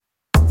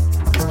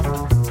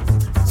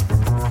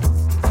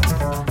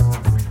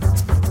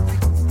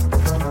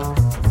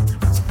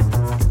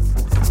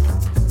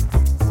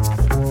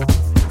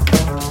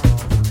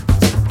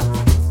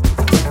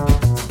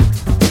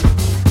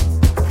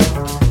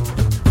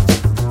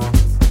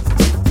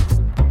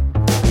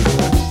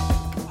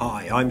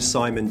I'm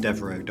Simon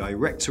Devereux,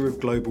 Director of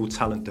Global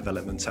Talent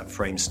Development at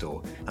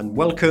Framestore, and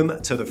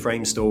welcome to the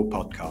Framestore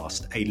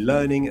Podcast, a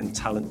learning and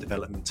talent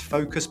development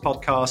focused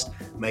podcast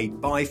made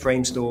by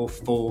Framestore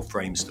for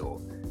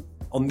Framestore.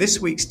 On this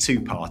week's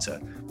two-parter,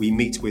 we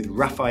meet with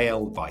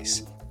Raphaelle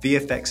Weisz,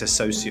 VFX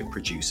Associate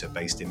Producer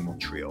based in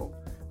Montreal.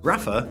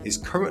 Rafa is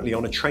currently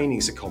on a training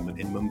secondment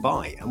in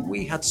Mumbai, and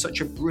we had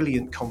such a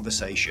brilliant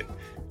conversation.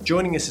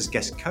 Joining us as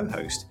guest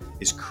co-host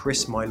is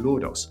Chris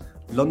Mylordos,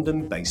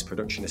 London-based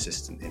production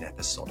assistant in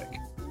Episodic.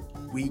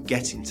 We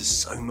get into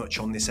so much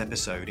on this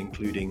episode,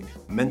 including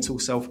mental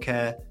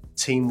self-care,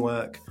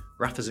 teamwork,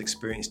 Rafa's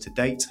experience to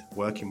date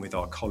working with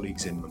our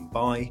colleagues in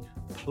Mumbai,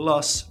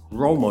 plus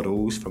role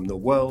models from the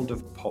world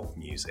of pop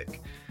music.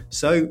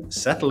 So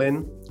settle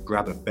in,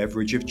 grab a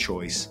beverage of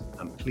choice,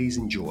 and please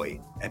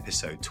enjoy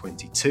episode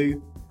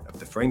 22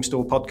 of the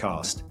Framestore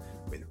Podcast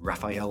with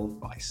Raphaelle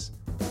Weisz.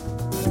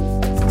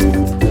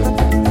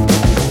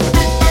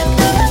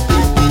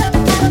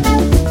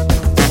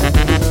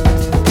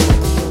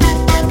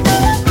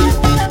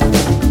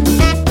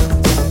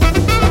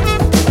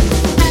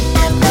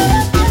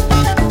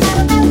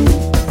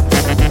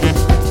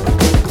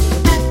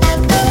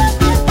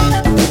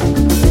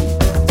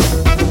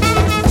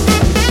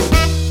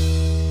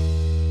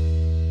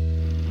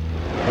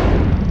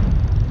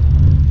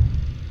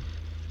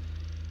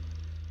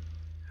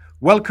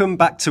 Welcome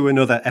back to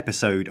another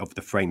episode of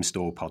the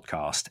Framestore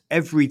Podcast.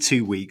 Every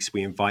 2 weeks,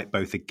 we invite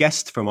both a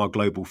guest from our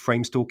global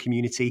Framestore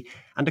community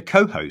and a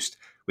co-host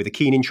with a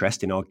keen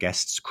interest in our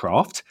guest's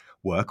craft,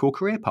 work or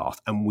career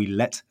path, and we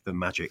let the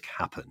magic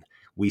happen.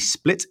 We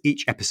split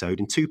each episode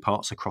in two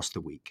parts across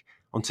the week.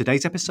 On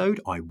today's episode,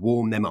 I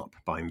warm them up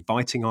by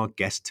inviting our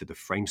guest to the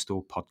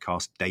Framestore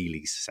Podcast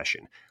Dailies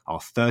session, our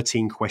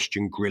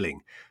 13-question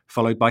grilling,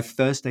 followed by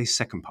Thursday's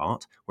second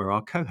part, where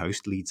our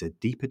co-host leads a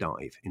deeper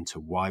dive into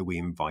why we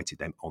invited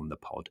them on the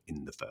pod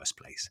in the first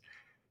place.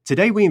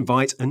 Today, we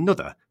invite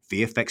another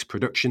VFX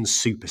Production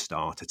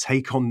superstar to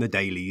take on the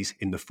dailies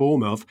in the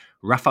form of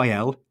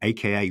Raphaelle,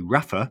 aka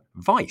Rafa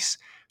Weisz,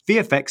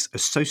 VFX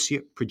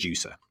Associate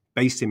Producer,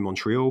 based in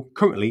Montreal,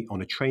 currently on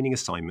a training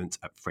assignment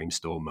at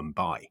Framestore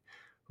Mumbai.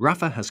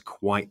 Rafa has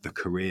quite the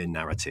career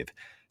narrative,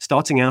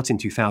 starting out in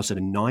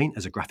 2009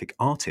 as a graphic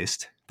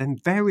artist, then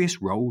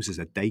various roles as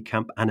a day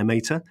camp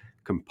animator,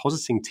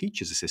 compositing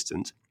teacher's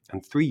assistant,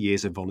 and 3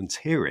 years of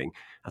volunteering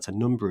at a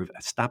number of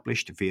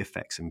established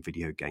VFX and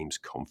video games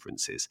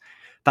conferences.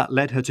 That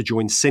led her to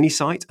join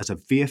CineSite as a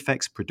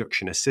VFX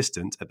production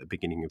assistant at the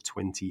beginning of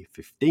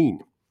 2015.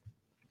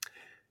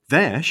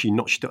 There, she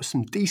notched up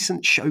some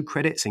decent show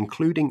credits,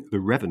 including The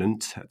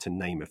Revenant, to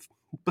name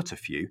but a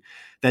few.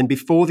 Then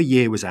before the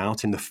year was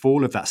out, in the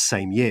fall of that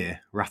same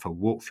year, Rafa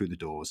walked through the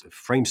doors of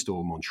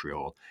Framestore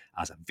Montreal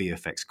as a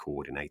VFX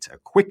coordinator,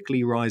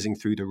 quickly rising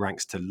through the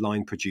ranks to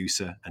line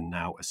producer and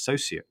now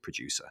associate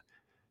producer.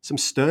 Some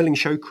sterling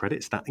show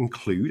credits that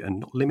include,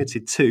 and not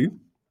limited to,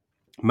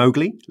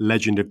 Mowgli,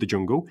 Legend of the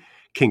Jungle,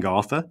 King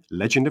Arthur,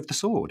 Legend of the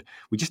Sword.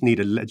 We just need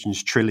a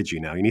Legends trilogy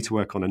now. You need to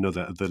work on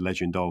another of the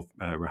Legend of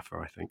Rafa,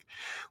 I think.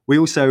 We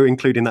also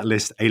include in that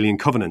list Alien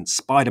Covenant,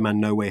 Spider-Man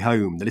No Way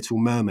Home, The Little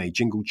Mermaid,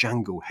 Jingle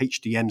Jangle,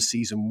 HDM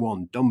Season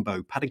 1,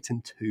 Dumbo,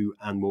 Paddington 2,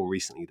 and more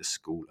recently, The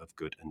School of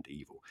Good and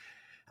Evil.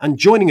 And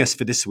joining us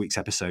for this week's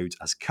episode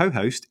as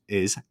co-host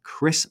is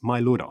Chris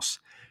Mylordos,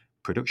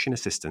 production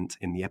assistant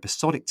in the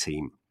Episodic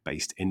team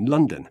based in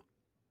London.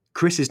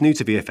 Chris is new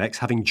to VFX,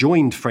 having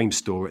joined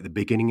Framestore at the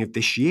beginning of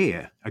this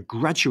year, a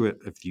graduate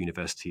of the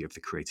University of the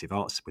Creative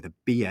Arts with a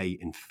BA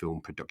in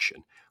film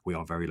production. We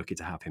are very lucky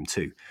to have him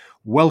too.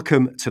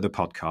 Welcome to the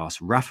podcast,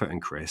 Rafa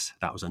and Chris.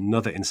 That was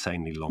another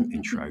insanely long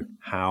intro.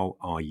 How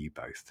are you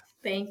both?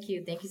 Thank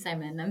you,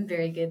 Simon. I'm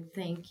very good,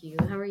 thank you.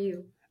 How are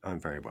you? I'm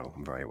very well.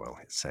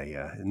 It's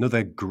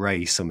another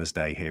grey summer's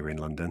day here in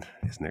London,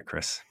 isn't it,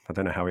 Chris? I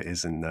don't know how it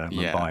is in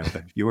Mumbai.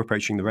 Yeah. You're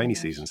approaching the rainy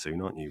season soon,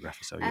 aren't you,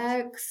 Rafa? So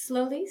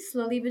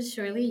slowly but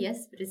surely,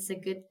 yes. But it's a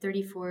good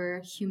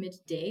 34 humid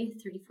day,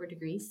 34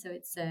 degrees. So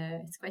it's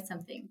quite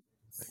something.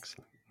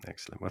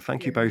 Excellent. Well,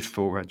 thank you both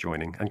for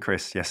joining. And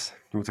Chris, yes,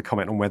 you want to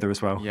comment on weather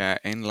as well? Yeah,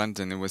 in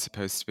London it was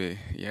supposed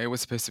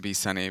to be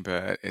sunny,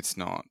 but it's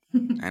not.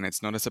 And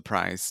it's not a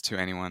surprise to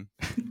anyone.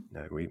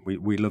 No,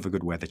 we love a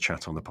good weather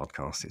chat on the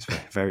podcast. It's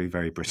very,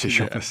 very British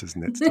of us,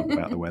 isn't it, to talk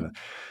about the weather?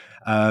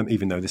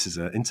 Even though this is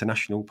an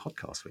international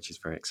podcast, which is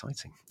very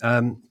exciting.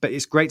 But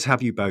it's great to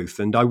have you both.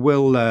 And I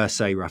will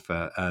say,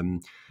 Rafa,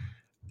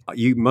 I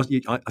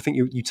think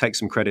you take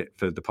some credit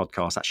for the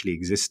podcast actually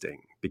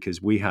existing,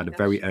 because we had a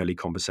very early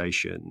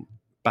conversation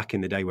back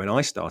in the day when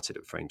I started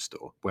at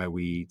Framestore, where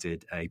we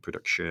did a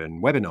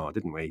production webinar,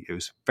 didn't we? It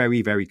was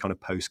very, very kind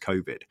of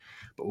post-COVID,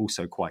 but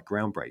also quite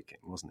groundbreaking,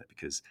 wasn't it?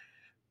 Because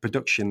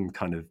production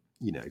kind of,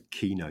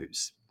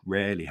 keynotes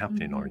rarely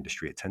happen in our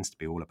industry. It tends to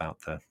be all about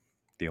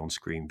the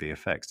on-screen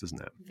VFX,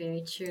 doesn't it?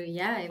 Very true.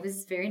 Yeah, it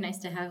was very nice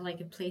to have like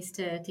a place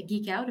to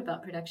geek out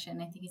about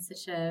production. I think it's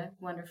such a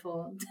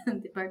wonderful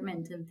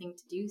department and thing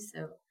to do.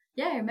 So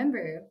yeah, I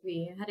remember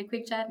we had a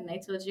quick chat and I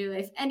told you,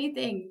 if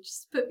anything,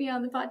 just put me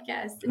on the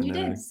podcast, and you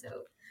did. So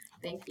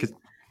thank you.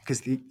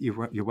 because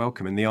you're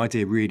welcome. And the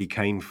idea really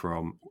came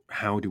from,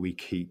 how do we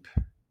keep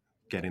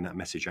getting that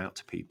message out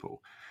to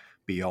people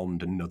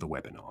beyond another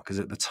webinar? Because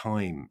at the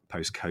time,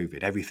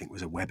 post-COVID, everything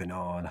was a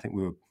webinar, and I think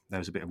there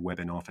was a bit of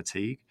webinar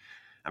fatigue.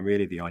 And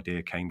really the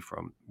idea came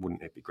from,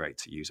 wouldn't it be great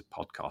to use a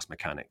podcast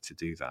mechanic to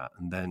do that?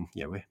 And then,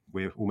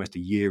 we're almost a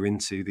year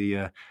into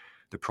the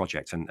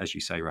project. And as you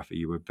say, Rafa,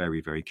 you were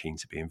very, very keen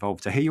to be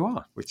involved. So here you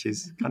are, which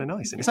is kind of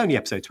nice. And it's only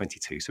episode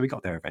 22, so we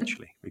got there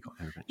eventually.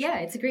 Yeah,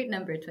 it's a great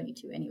number,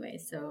 22 anyway.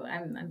 So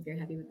I'm very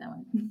happy with that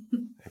one.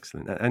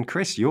 Excellent. And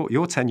Chris,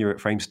 your tenure at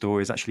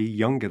Framestore is actually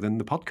younger than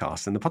the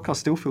podcast. And the podcast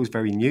still feels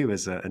very new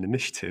as an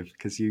initiative,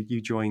 because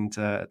you joined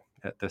at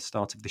the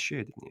start of this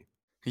year, didn't you?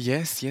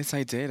 Yes,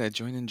 I did. I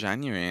joined in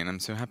January, and I'm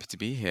so happy to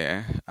be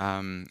here.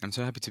 I'm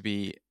so happy to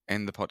be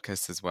in the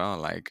podcast as well.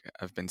 Like,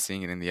 I've been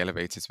seeing it in the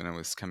elevators when I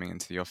was coming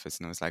into the office,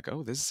 and I was like,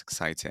 oh, this is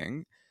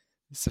exciting.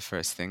 It's the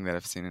first thing that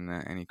I've seen in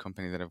any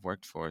company that I've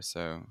worked for.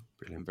 So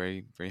brilliant. I'm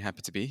very, very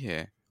happy to be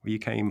here. Well, you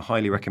came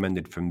highly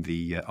recommended from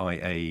the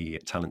IA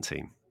talent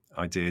team.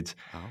 I did.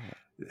 Oh.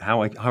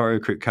 How I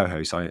recruit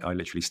co-hosts, I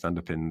literally stand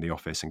up in the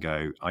office and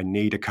go, I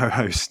need a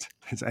co-host.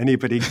 Does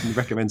anybody can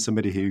recommend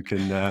somebody who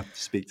can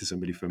speak to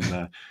somebody from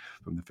the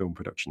film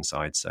production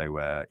side?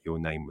 So your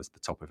name was the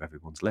top of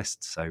everyone's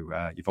list. So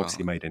you've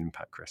obviously made an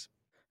impact, Chris.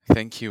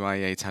 Thank you,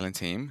 IA talent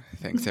team.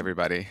 Thanks,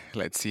 everybody.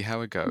 Let's see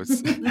how it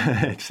goes.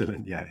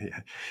 Excellent. Yeah.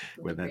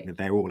 Well,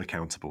 they're all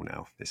accountable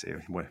now.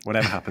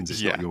 Whatever happens,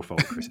 it's not your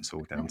fault, Chris. It's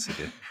all down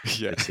to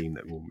the team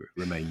that will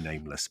remain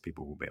nameless.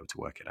 People will be able to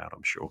work it out,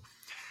 I'm sure.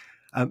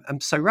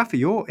 So, Rafa,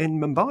 you're in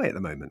Mumbai at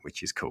the moment,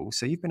 which is cool.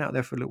 So you've been out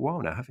there for a little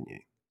while now, haven't you?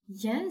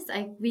 Yes,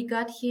 we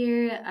got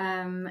here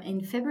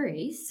in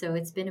February, so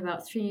it's been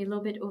about a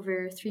little bit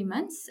over 3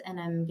 months, and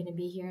I'm going to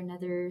be here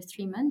another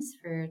 3 months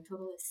for a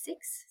total of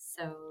 6.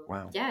 So,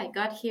 wow. Yeah, I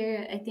got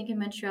here, I think in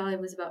Montreal it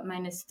was about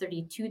minus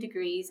 32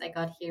 degrees. I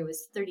got here, it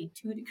was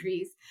 32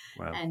 degrees,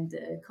 wow. And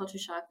culture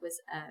shock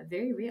was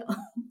very real.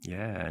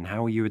 Yeah, and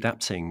how are you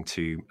adapting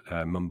to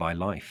Mumbai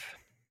life?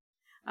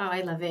 Oh,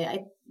 I love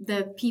it.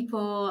 The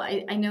people,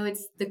 I know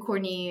it's the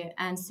corny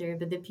answer,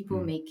 but the people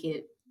make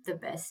it the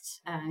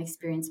best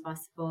experience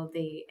possible.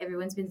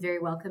 Everyone's been very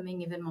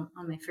welcoming. Even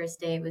on my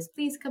first day, it was,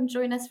 please come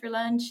join us for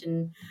lunch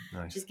and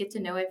just get to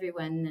know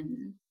everyone.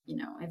 And,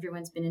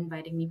 everyone's been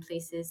inviting me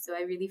places. So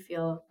I really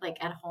feel like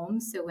at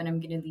home. So when I'm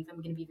going to leave, I'm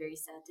going to be very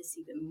sad to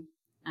see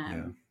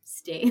them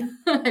stay.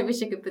 I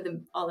wish I could put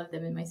all of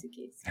them in my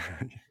suitcase.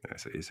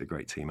 It's a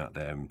great team out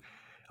there.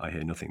 I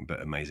hear nothing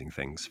but amazing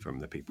things from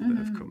the people that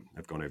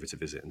have gone over to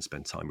visit and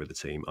spend time with the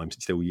team. I'm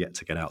still yet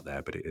to get out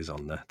there, but it is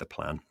on the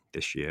plan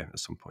this year at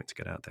some point to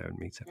get out there and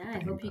meet everybody.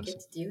 Yeah, I hope you get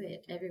to do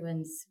it.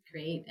 Everyone's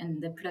great.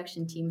 And the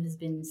production team has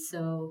been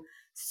so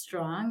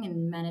strong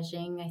in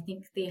managing. I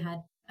think they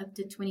had up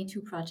to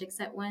 22 projects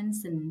at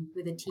once, and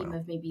with a team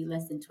of maybe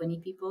less than 20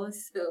 people.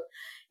 So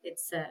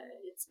it's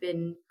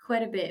been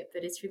quite a bit,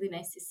 but it's really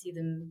nice to see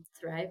them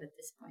thrive at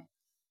this point.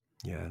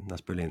 Yeah,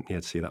 that's brilliant. Yeah,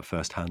 to see that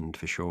firsthand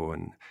for sure.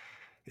 And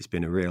it's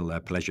been a real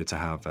pleasure to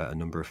have a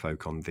number of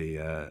folk on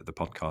the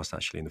podcast,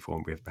 actually, in the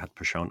forum. We've had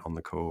Prashant on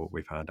the call.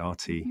 We've had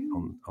Arti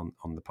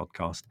on the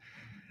podcast.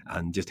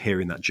 And just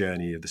hearing that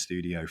journey of the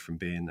studio from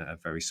being a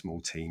very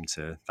small team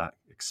to that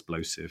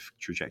explosive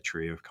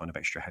trajectory of kind of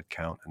extra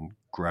headcount and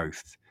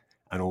growth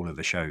and all of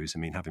the shows. I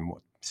mean,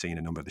 seen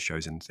a number of the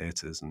shows in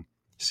theatres and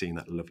seeing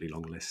that lovely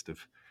long list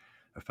of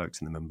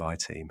folks in the Mumbai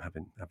team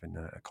having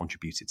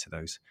contributed to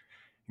those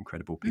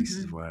incredible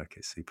pieces of work.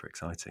 It's super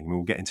exciting.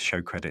 We'll get into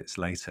show credits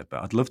later,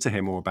 but I'd love to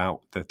hear more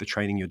about the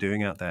training you're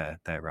doing out there,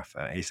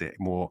 Rafa. Is it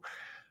more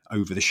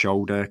over the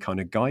shoulder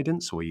kind of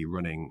guidance, or are you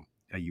running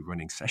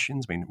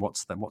sessions? I mean,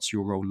 what's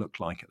your role look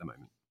like at the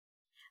moment?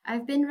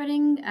 I've been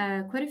running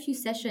quite a few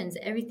sessions,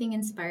 everything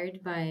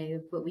inspired by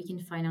what we can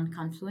find on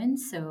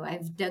Confluence. So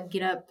I've dug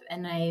it up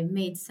and I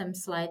made some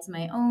slides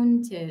my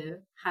own to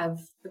have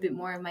a bit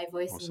more of my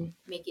voice and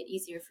make it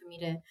easier for me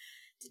to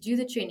do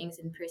the trainings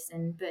in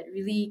person, but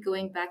really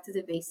going back to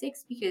the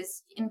basics,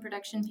 because in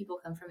production, people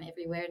come from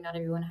everywhere. Not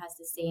everyone has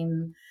the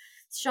same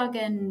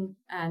shotgun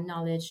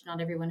knowledge. Not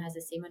everyone has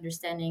the same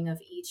understanding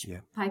of each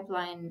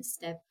pipeline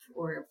step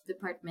or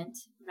department,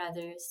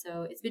 rather.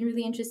 So it's been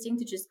really interesting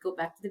to just go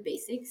back to the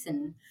basics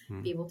and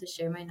be able to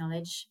share my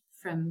knowledge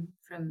from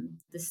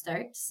the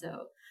start.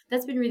 So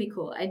that's been really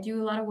cool. I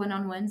do a lot of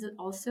one-on-ones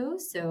also,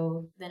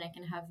 so then I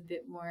can have a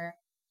bit more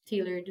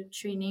tailored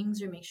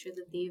trainings or make sure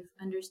that they've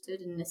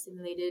understood and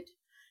assimilated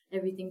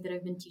everything that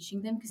I've been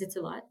teaching them, because it's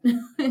a lot.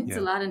 It's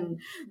a lot, and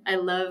I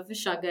love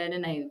shotgun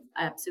and I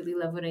absolutely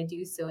love what I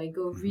do. So I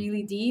go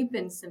really deep,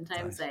 and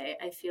sometimes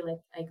I feel like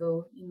I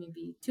go in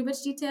maybe too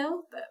much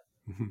detail, but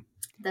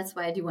that's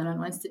why I do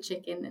one-on-ones to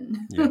check in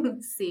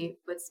and see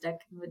what stuck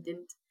and what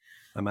didn't.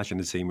 I imagine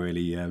the team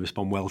really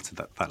respond well to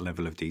that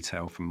level of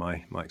detail from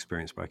my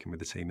experience working with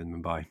the team in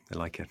Mumbai. They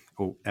like it,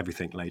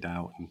 everything laid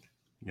out and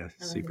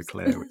super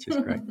clear, which is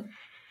great.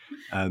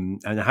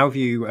 And how have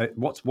you? Are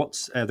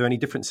there any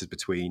differences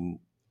between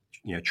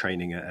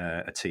training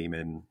a team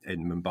in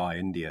Mumbai,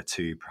 India,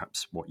 to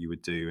perhaps what you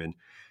would do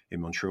in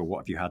Montreal?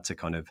 What have you had to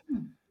kind of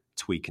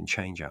tweak and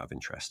change out of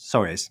interest?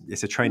 Sorry,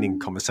 it's a training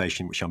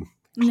conversation which I'm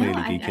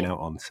clearly geeking out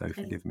on, so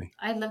forgive me.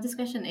 I love this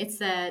question. It's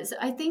so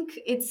I think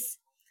it's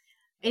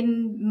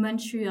in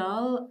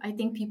Montreal, I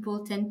think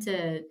people tend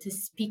to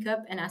speak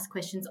up and ask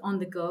questions on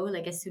the go.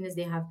 Like as soon as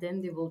they have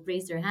them, they will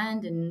raise their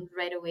hand and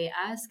right away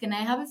ask. And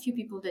I have a few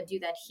people that do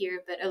that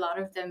here, but a lot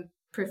of them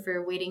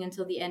prefer waiting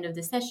until the end of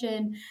the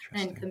session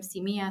and come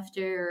see me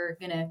after, or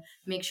gonna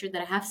make sure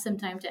that I have some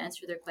time to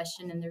answer their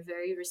question. And they're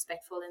very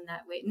respectful in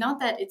that way. Not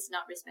that it's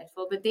not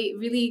respectful, but they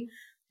really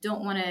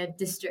don't want to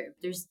disturb.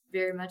 There's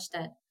very much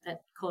that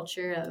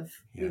culture of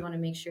we want to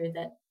make sure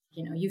that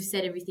you've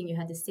said everything you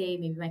had to say.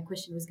 Maybe my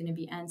question was going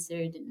to be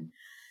answered. And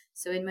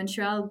so in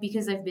Montreal,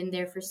 because I've been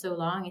there for so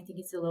long, I think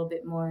it's a little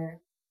bit more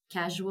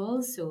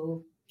casual.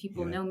 So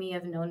people know me.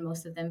 I've known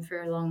most of them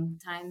for a long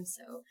time.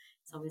 So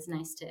it's always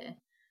nice to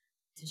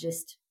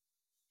just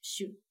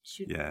shoot.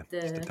 Just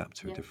adapt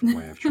to a different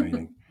way of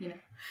training.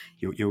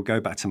 You'll go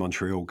back to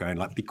Montreal going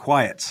like, be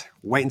quiet,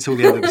 wait until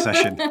the end of the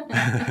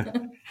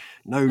session.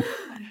 No,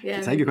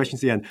 take your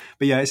questions to the end.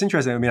 But yeah, it's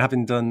interesting. I mean,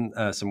 having done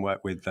some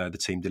work with the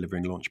team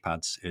delivering launch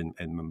pads in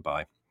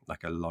Mumbai,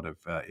 like a lot of,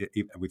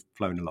 we've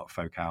flown a lot of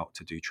folk out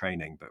to do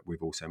training, but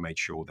we've also made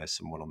sure there's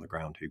someone on the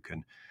ground who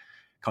can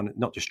kind of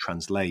not just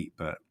translate,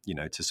 but,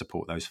 to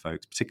support those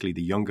folks, particularly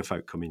the younger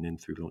folk coming in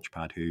through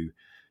Launchpad who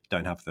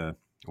don't have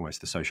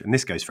almost the social, and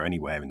this goes for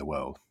anywhere in the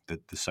world,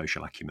 the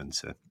social acumen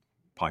to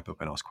pipe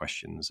up and ask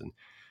questions. And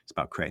it's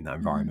about creating that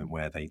environment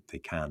where they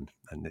can,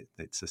 and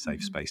it's a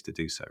safe space to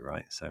do so,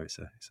 right? So it's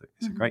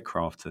a great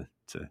craft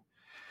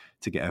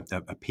to get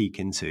a peek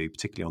into,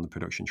 particularly on the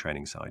production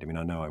training side. I mean,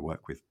 I know I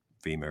work with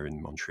Vima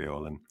in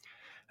Montreal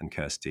and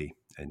Kirsty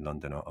in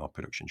London, our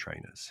production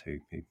trainers who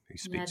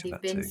speak to that too.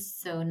 They've been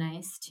so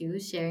nice too,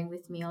 sharing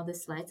with me all the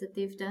slides that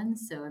they've done.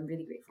 So I'm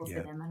really grateful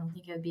for them. I don't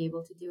think I'd be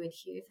able to do it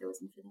here if it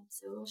wasn't for them.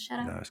 So shout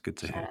out. No, it's good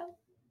to hear.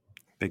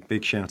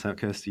 Big shout out,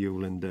 Kirsty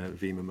Yule and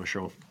Vima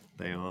Mashal.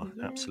 They are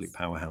absolute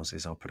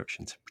powerhouses, our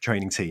production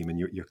training team, and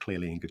you're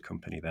clearly in good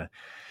company there.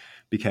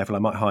 Be careful, I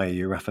might hire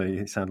you, Rafa.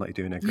 You sound like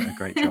you're doing a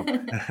great job.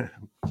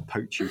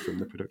 Poach you from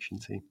the production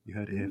team. You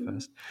heard it here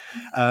first.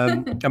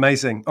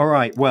 Amazing. All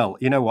right. Well,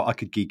 you know what? I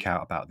could geek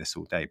out about this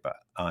all day, but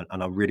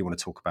and I really want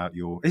to talk about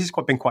this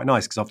has been quite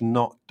nice because I've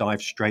not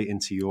dived straight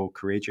into your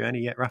career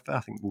journey yet, Rafa.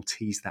 I think we'll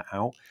tease that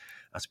out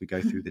as we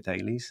go through the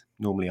dailies.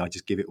 Normally, I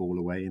just give it all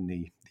away in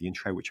the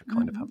intro, which I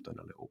kind of have done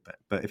a little bit.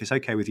 But if it's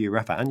okay with you,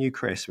 Rafa, and you,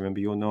 Chris, remember,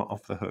 you're not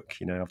off the hook.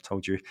 I've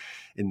told you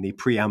in the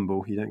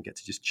preamble, you don't get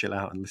to just chill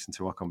out and listen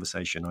to our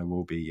conversation. I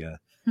will be,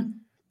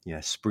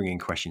 springing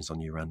questions on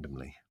you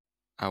randomly.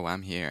 Oh,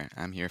 I'm here.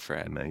 I'm here for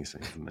it.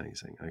 Amazing.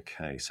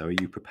 Okay, so are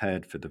you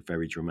prepared for the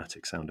very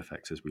dramatic sound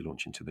effects as we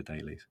launch into the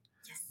dailies?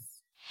 Yes.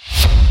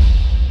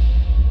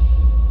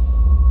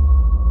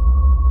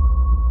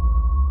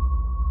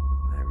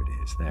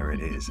 There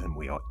it is. And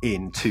we are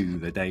into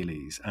the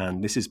dailies.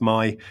 And this is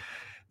I'm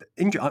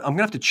going to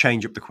have to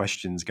change up the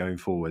questions going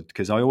forward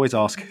because I always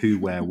ask who,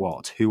 where,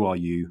 what. Who are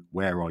you?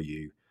 Where are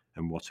you?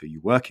 And what are you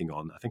working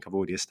on? I think I've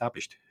already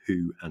established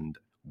who and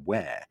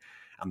where.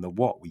 And the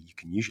what you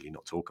can usually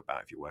not talk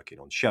about if you're working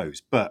on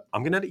shows. But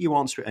I'm going to let you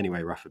answer it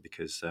anyway, Rafa,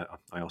 because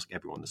I ask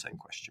everyone the same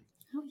question.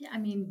 Oh yeah, I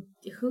mean,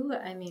 who?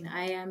 I mean,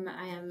 I am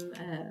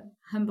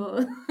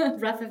humble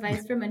Raphaelle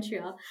Weisz from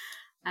Montreal.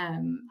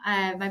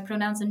 My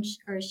pronouns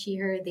are she,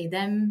 her, they,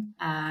 them.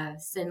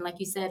 So like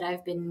you said,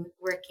 I've been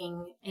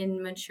working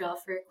in Montreal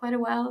for quite a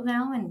while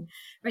now, and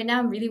right now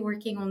I'm really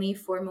working only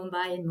for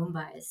Mumbai and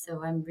Mumbai.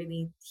 So I'm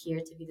really here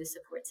to be the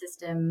support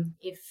system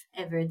if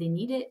ever they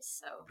need it.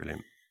 So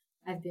brilliant.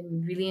 I've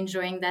been really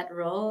enjoying that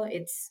role.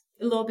 It's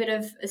a little bit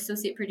of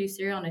associate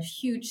producer on a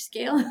huge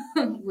scale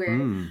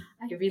where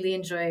I really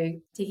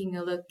enjoy taking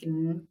a look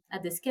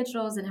at the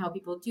schedules and how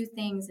people do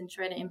things and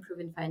try to improve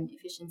and find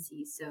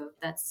efficiencies. So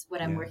that's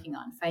what I'm working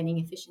on, finding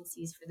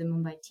efficiencies for the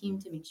Mumbai team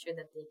to make sure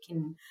that they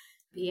can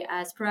be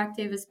as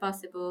proactive as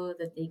possible,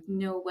 that they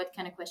know what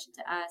kind of question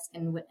to ask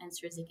and what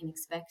answers they can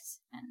expect,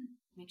 and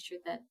make sure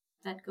that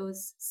that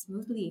goes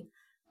smoothly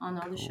on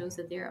all the shows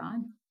that they're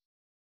on.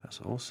 That's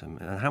awesome.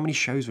 And how many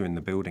shows are in the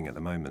building at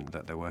the moment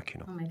that they're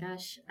working on? Oh my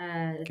gosh.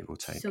 Give or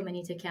take. So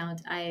many to count.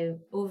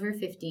 Over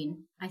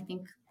 15. I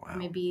think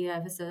maybe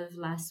as of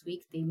last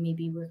week, they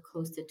maybe were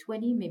close to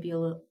 20, maybe a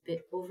little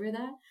bit over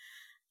that.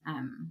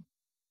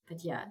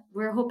 But yeah,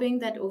 we're hoping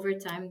that over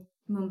time,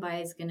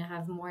 Mumbai is going to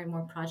have more and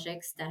more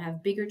projects that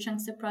have bigger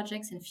chunks of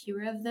projects and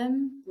fewer of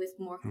them with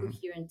more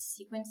coherent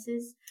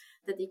sequences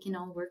that they can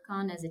all work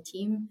on as a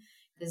team.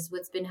 Because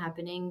what's been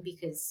happening,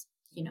 because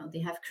they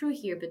have crew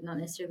here, but not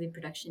necessarily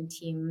production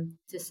team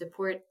to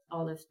support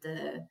all of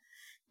the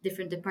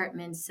different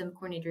departments. Some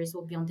coordinators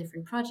will be on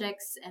different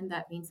projects, and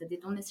that means that they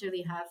don't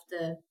necessarily have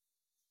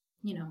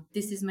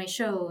this is my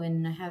show,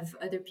 and I have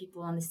other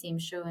people on the same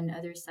show and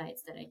other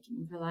sites that I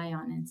can rely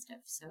on and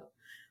stuff. So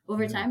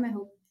over time, I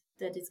hope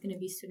that it's going to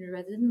be sooner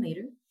rather than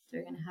later.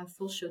 They're going to have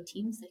full show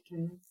teams that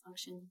can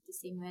function the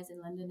same way as in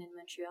London and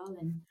Montreal,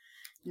 and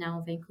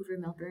now Vancouver,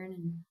 Melbourne,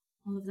 and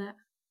all of that.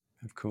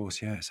 Of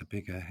course, yeah, it's a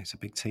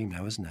big team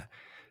now, isn't it?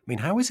 mean,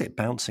 how is it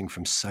bouncing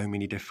from so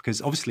many different?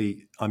 Because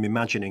obviously, I'm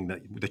imagining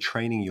that the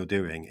training you're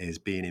doing is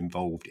being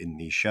involved in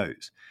these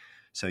shows.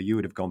 So you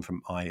would have gone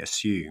from, I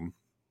assume,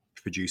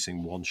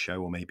 producing one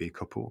show or maybe a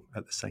couple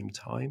at the same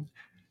time.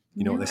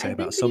 You know what No, they say I've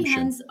about been pretty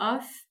assumption? hands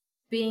off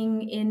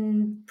being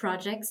in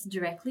projects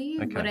directly.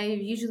 What Okay. I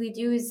usually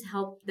do is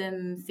help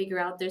them figure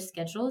out their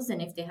schedules.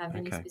 And if they have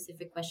any Okay.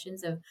 specific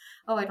questions of,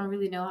 oh, I don't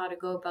really know how to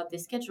go about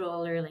this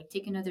schedule, or like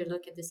take another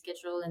look at the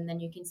schedule. And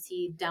then you can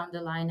see down the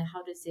line,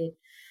 how does it,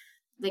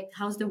 like,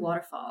 how's the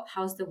waterfall?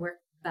 How's the work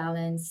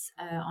balance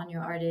on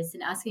your artist?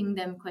 And asking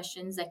them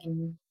questions that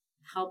can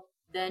help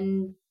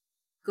then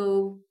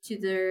go to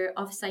their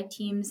offsite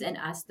teams and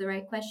ask the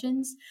right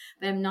questions.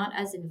 But I'm not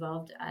as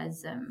involved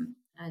as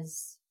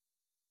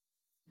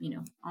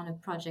on a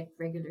project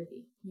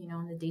regularly,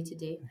 on the day to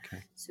day.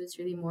 Okay. So it's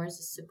really more as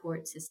a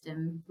support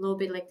system, a little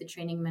bit like the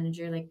training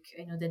manager. Like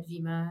I know that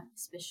Vima,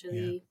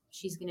 especially,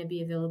 she's going to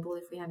be available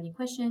if we have any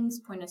questions,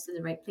 point us to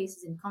the right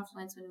places in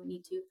Confluence when we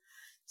need to.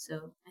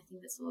 So I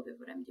think that's a little bit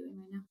what I'm doing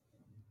right now.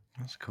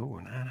 That's cool.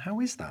 And how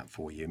is that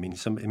for you? I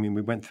mean,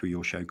 we went through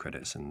your show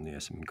credits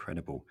and some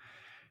incredible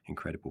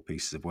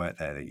pieces of work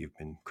there that you've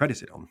been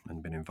credited on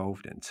and been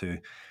involved in, to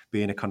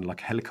be in a kind of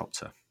like a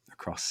helicopter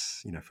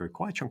across, for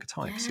quite a chunk of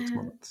time, 6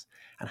 months.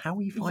 And how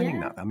are you finding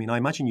that? I mean, I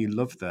imagine you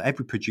love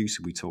every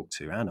producer we talk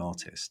to and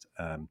artist,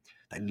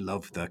 they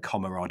love the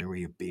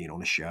camaraderie of being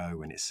on a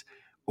show, and it's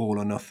all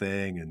or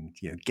nothing, and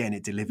getting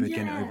it delivered,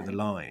 getting it over the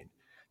line,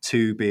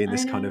 to being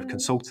this kind of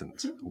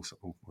consultant also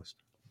almost.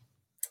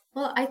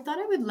 Well, I thought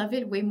I would love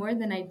it way more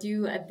than I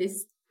do at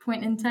this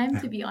point in time,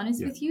 to be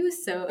honest with you.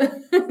 So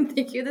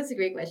thank you. That's a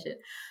great question.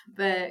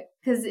 But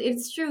because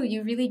it's true,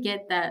 you really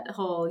get that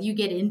whole, you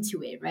get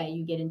into it, right?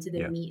 You get into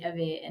the meat of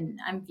it. And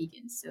I'm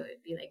vegan, so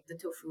it'd be like the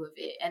tofu of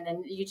it. And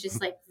then you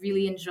just like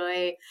really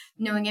enjoy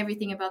knowing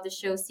everything about the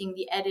show, seeing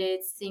the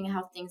edits, seeing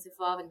how things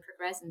evolve and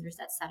progress. And there's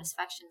that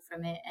satisfaction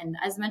from it. And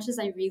as much as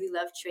I really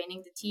love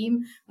training the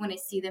team, when I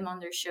see them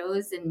on their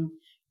shows and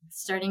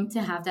starting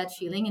to have that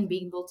feeling and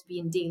being able to be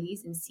in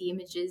dailies and see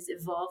images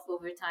evolve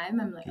over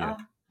time, I'm like,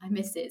 I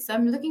miss it. So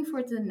I'm looking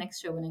forward to the next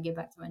show when I get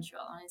back to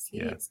Montreal. Honestly,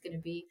 it's going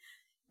to be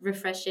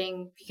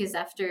refreshing, because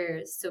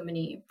after so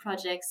many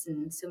projects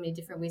and so many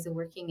different ways of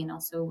working, and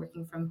also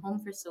working from home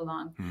for so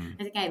long,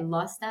 I think I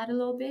lost that a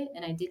little bit.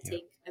 And I did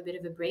take a bit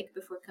of a break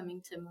before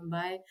coming to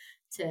Mumbai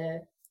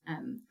to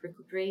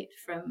recuperate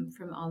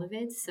from all of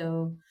it.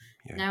 So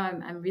now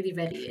I'm really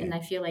ready, and I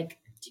feel like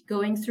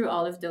going through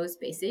all of those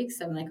basics,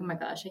 I'm like, oh my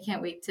gosh, I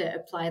can't wait to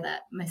apply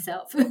that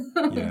myself.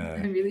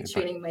 I'm really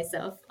training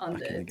myself on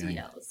the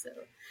DL. So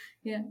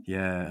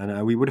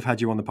and we would have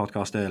had you on the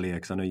podcast earlier,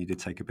 because I know you did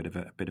take a bit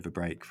of a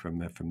break from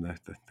the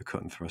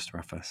cut and thrust,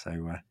 Rafa.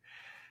 So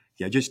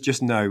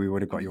just know we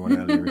would have got you on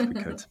earlier if we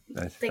could,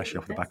 especially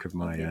off the back of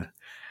my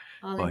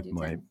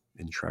my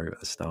intro at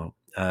the start.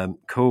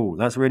 Cool,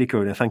 that's really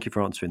cool, and thank you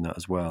for answering that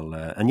as well.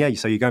 And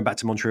so you're going back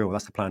to Montreal.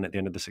 That's the plan. At the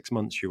end of the 6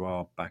 months, you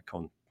are back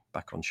on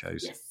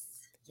shows.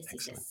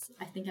 Yes.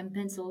 I think I'm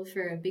penciled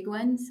for a big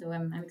one, so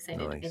I'm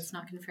excited. Nice. It's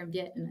not confirmed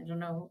yet, and I don't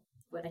know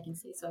what I can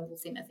say, so I will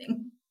say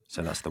nothing.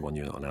 So that's the one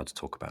you're not allowed to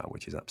talk about,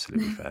 which is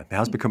absolutely fair. It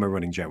has become a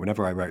running joke.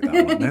 Whenever I wrote that,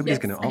 I'm like, nobody's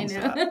going to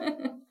answer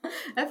that.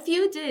 A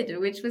few did,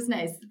 which was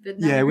nice. But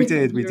we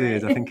did.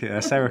 Right. I think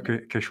Sarah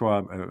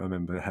Kishwa, I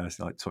remember her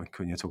like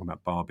talking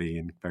about Barbie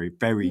in very,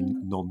 very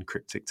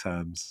non-cryptic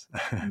terms.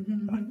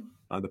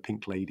 The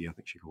Pink Lady, I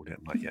think she called it.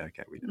 I'm like,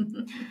 okay, we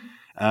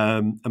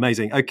know.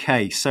 Amazing.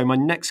 Okay, so my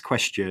next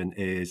question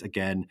is,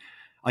 again,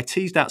 I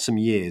teased out some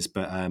years,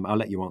 but I'll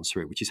let you answer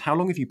it, which is, how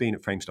long have you been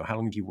at Framestore? How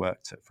long have you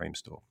worked at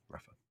Framestore,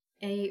 Rafa?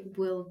 It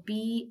will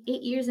be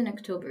 8 years in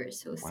October,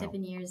 so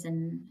 7 years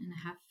and a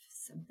half,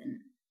 something.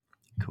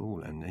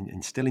 Cool,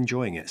 and still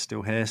enjoying it,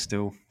 still here,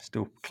 still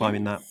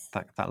climbing that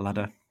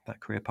ladder, that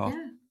career path.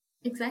 Yeah,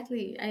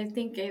 exactly. I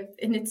think,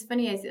 and it's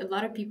funny, a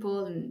lot of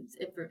people, and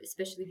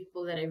especially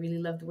people that I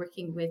really loved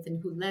working with and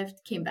who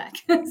left, came back.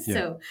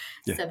 So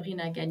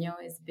Sabrina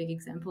Gagnon is a big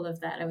example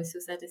of that. I was so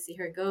sad to see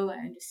her go. I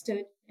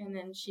understood, and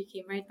then she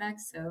came right back.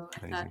 So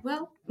I thought,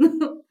 well,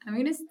 I'm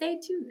going to stay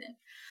too then.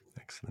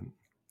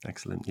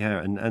 Excellent.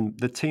 Yeah, and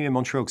the team in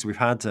Montreal, because we've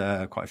had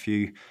quite a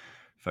few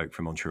folk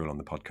from Montreal on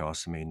the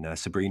podcast. I mean,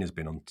 Sabrina's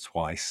been on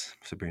twice,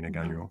 Sabrina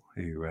Gagnon,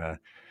 who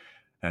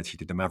she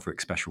did the Maverick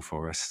special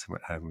for us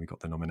when we got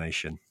the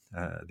nomination,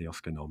 the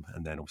Oscar nom,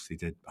 and then obviously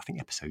did, I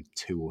think, episode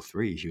 2 or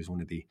 3. She was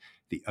one of the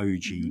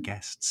OG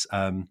guests.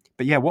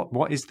 But yeah,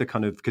 what is the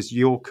kind of, because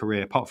your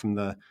career, apart from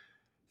the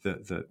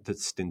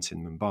stint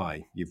in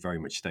Mumbai, you've very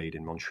much stayed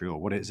in Montreal.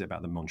 What is it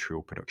about the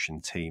Montreal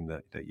production team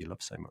that you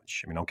love so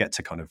much? I mean, I'll get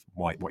to kind of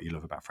what you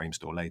love about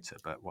Framestore later,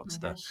 but what's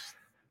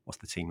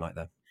the team like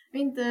there? I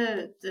mean,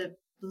 the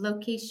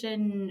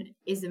location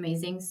is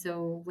amazing.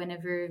 So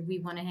whenever we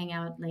want to hang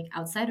out, like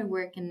outside of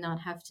work and not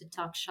have to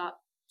talk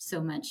shop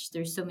so much,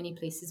 there's so many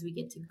places we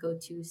get to go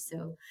to.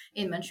 So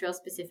in Montreal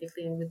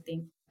specifically, I would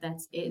think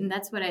that's it. And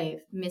that's what I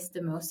miss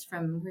the most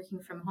from working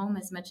from home,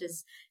 as much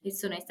as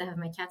it's so nice to have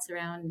my cats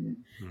around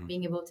and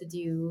being able to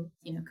do,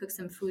 cook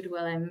some food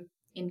while I'm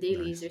in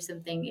dailies or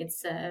something.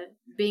 It's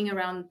being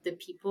around the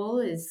people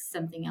is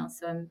something else.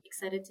 So I'm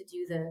excited to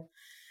do the,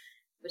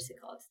 what's it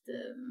called?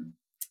 The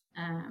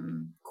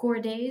core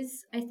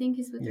days, I think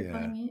is what they're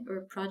calling it,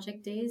 or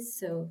project days.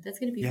 So that's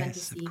going to be fun to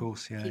see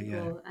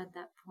people at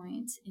that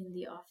point in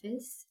the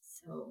office.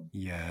 So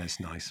yeah, it's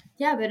nice.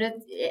 Yeah, but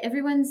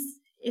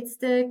it's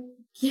the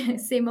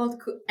same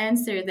old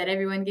answer that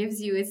everyone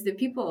gives you. It's the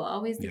people,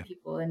 always the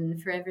people,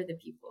 and forever the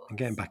people. And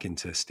getting back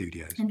into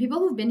studios. And people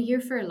who've been here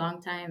for a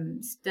long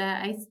time.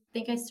 I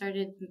think I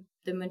started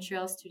the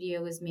Montreal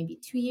studio was maybe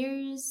 2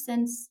 years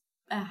since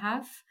a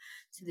half.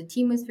 So the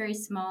team was very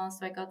small.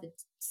 So I got to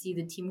see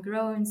the team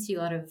grow and see a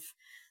lot of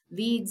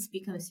leads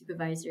become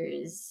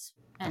supervisors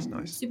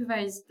and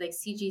supervise like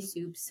CG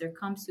soups or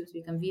comp soups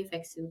become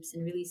VFX soups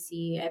and really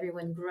see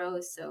everyone grow.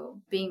 So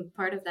being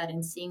part of that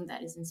and seeing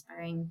that is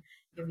inspiring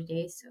every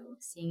day. So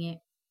seeing it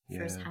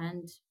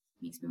firsthand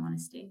makes me want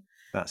to stay.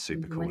 That's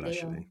super cool,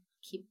 actually. I'll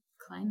keep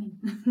climbing.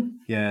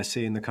 Yeah,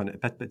 seeing the kind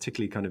of,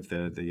 particularly kind of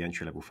the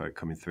entry level folk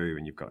coming through,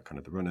 and you've got kind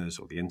of the runners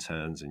or the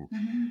interns, and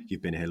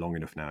you've been here long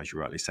enough now, as you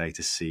rightly say,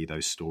 to see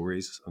those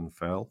stories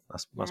unfurl.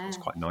 That's what's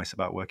quite nice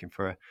about working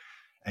for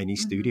any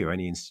studio,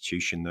 any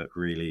institution that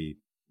really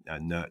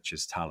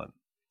nurtures talent.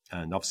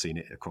 And I've seen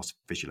it across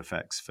visual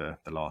effects for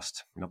the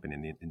last, I've been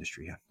in the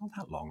industry here not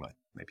that long, like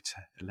maybe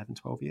 11,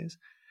 12 years.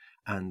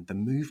 And the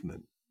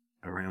movement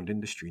around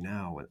industry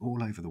now and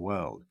all over the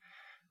world,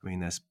 I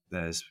mean,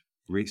 there's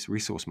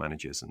resource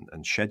managers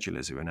and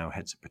schedulers who are now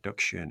heads of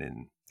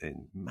production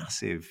in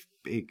massive,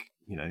 big,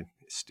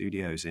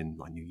 studios in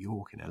like New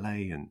York and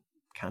LA and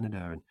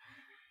Canada, and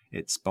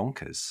it's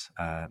bonkers.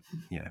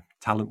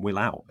 Talent will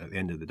out at the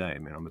end of the day. I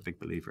mean, I'm a big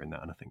believer in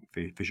that, and I think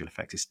visual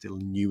effects is still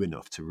new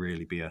enough to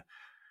really be a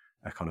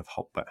kind of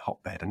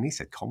hotbed. And he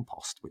said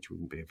compost, which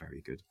wouldn't be a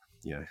very good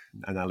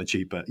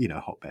analogy, but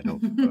hotbed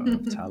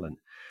of talent.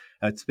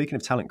 Speaking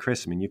of talent,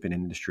 Chris, I mean, you've been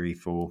in industry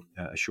for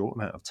a short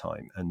amount of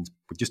time, and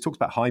we just talked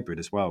about hybrid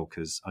as well,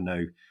 because I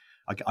know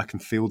I can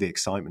feel the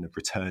excitement of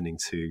returning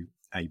to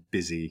a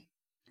busy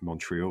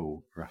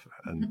Montreal.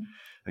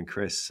 And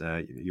Chris,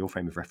 your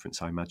frame of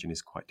reference, I imagine,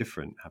 is quite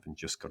different, having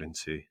just got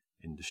into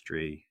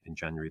industry in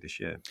January this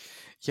year.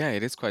 Yeah,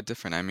 it is quite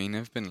different. I mean,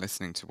 I've been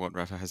listening to what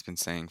Rafa has been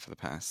saying for the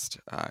past,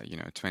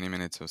 20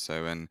 minutes or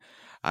so, and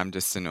I'm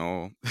just in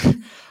awe.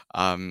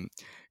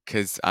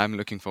 Because I'm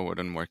looking forward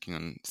on working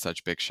on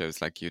such big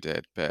shows like you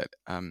did. But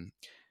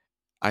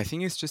I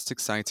think it's just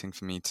exciting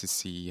for me to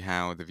see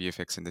how the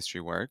VFX industry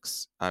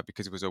works,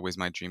 because it was always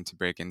my dream to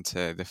break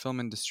into the film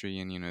industry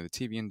and, the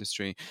TV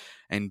industry,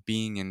 and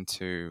being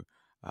into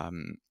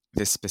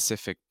this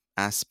specific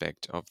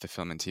aspect of the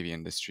film and TV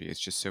industry is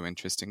just so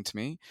interesting to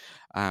me.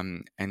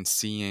 And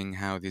seeing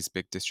how these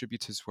big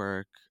distributors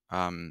work,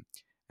 and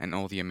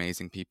all the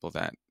amazing people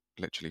that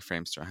literally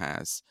Framestore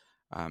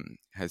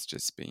has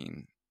just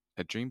been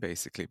a dream,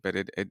 basically. But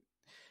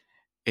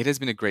it has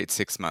been a great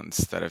 6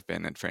 months that I've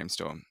been at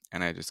Framestore,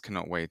 and I just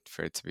cannot wait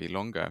for it to be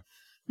longer.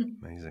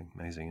 Amazing.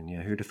 And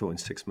yeah, who'd have thought in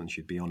 6 months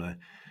you'd be on a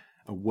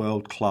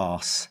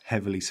world-class,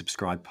 heavily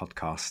subscribed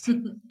podcast?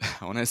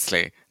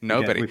 Honestly,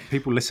 nobody.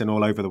 People listen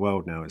all over the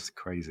world now. It's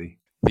crazy.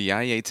 The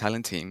IA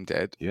talent team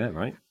did. Yeah,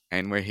 right.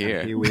 And we're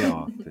here. And here we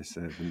are.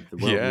 The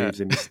world moves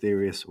in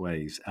mysterious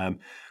ways.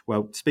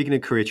 Well, speaking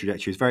of career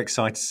trajectories, very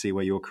excited to see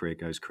where your career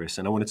goes, Chris.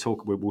 And I want to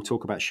talk. We'll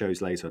talk about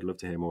shows later. I'd love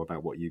to hear more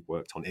about what you've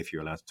worked on, if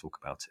you're allowed to talk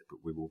about it. But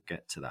we will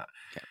get to that.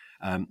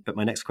 Okay. But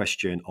my next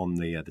question on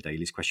the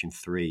dailies, question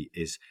 3,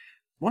 is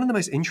one of the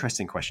most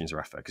interesting questions,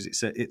 Rafa,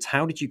 because it's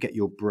how did you get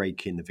your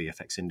break in the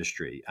VFX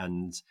industry?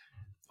 And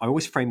I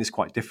always frame this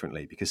quite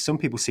differently, because some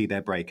people see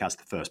their break as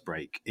the first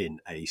break in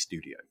a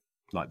studio,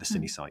 like the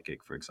CineSite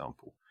gig, for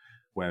example.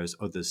 Whereas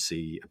others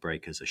see a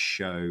break as a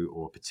show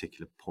or a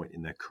particular point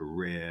in their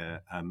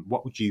career.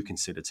 What would you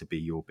consider to be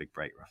your big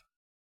break, Rafa?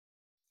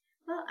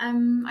 Well,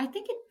 I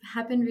think it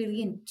happened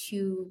really in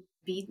 2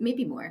 beats,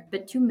 maybe more,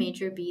 but 2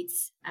 major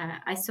beats.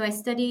 I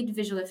studied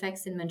visual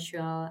effects in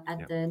Montreal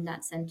at the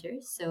NAT Center.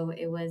 So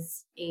it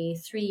was a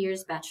 3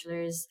 years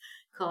bachelor's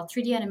called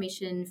 3D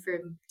animation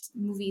for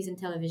movies and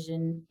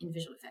television in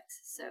visual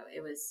effects. So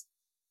it was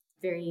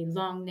very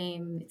long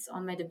name. It's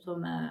on my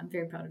diploma. I'm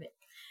very proud of it.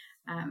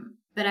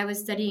 But I was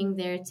studying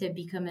there to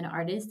become an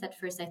artist. At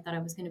first, I thought I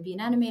was going to be an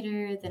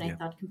animator. Then I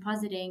thought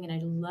compositing, and I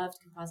loved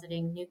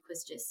compositing. Nuke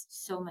was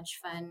just so much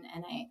fun,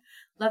 and I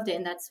loved it.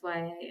 And that's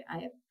why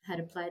I had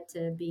applied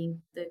to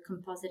being the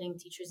compositing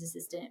teacher's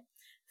assistant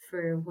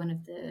for one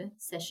of the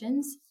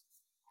sessions.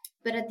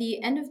 But at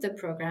the end of the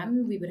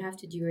program, we would have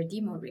to do a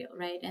demo reel,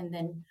 right? And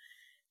then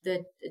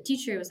the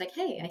teacher was like,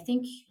 hey, I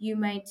think you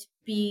might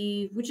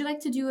would you like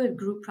to do a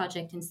group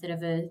project instead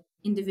of a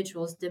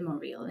individual's demo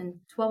reel? And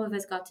 12 of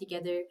us got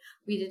together.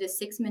 We did a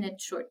 6-minute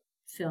short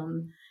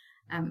film.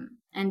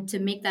 And to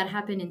make that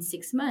happen in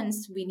 6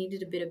 months, we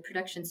needed a bit of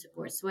production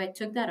support. So I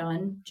took that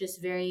on,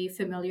 just very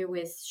familiar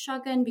with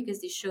shotgun,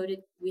 because they showed it.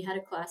 We had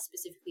a class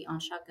specifically on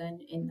shotgun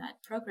in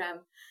that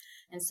program.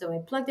 And so I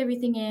plugged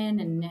everything in,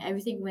 and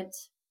everything went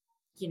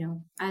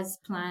as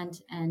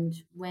planned. And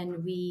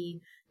when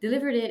we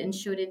delivered it and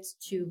showed it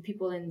to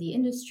people in the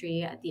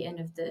industry at the end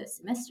of the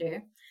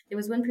semester, there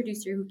was one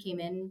producer who came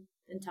in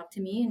and talked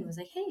to me and was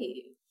like,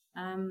 hey,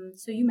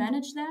 so you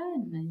manage that?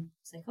 And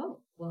I was like, oh,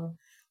 well,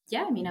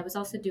 yeah, I mean, I was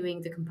also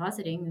doing the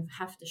compositing of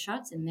half the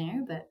shots in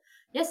there, but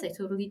yes, I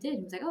totally did.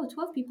 He was like, oh,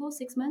 12 people,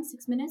 6 months,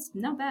 6 minutes,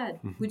 not bad.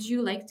 Would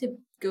you like to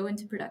go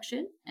into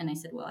production? And I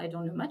said, well, I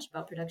don't know much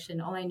about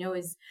production. All I know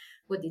is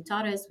what they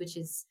taught us, which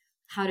is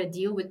how to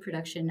deal with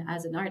production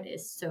as an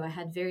artist. So I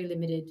had very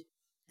limited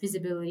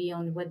visibility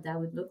on what that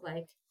would look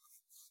like.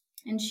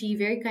 And she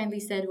very kindly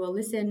said, well,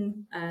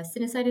 listen,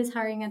 Cinecite is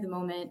hiring at the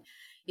moment.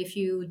 If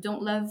you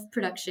don't love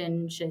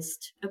production,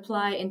 just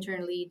apply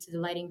internally to the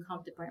lighting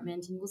comp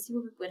department and we'll see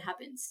what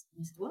happens.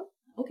 And I said, well,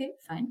 okay,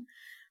 fine.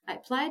 I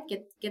applied,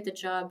 get the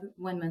job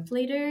 1 month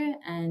later,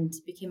 and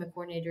became a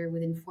coordinator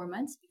within 4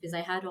 months because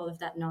I had all of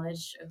that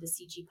knowledge of the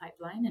CG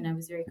pipeline and I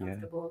was very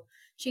comfortable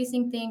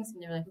chasing things.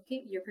 And they're like,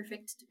 okay, you're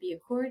perfect to be a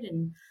coord.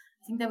 And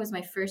I think that was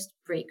my first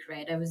break,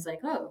 right? I was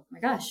like, oh my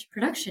gosh,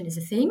 production is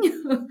a thing.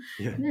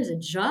 And there's a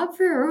job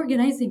for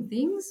organizing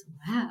things.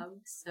 Wow.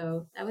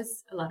 So that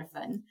was a lot of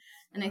fun.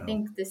 And I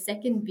think the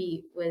second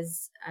beat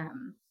was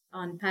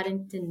on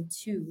Paddington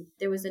 2.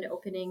 There was an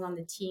opening on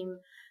the team.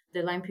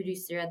 The line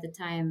producer at the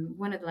time,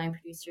 one of the line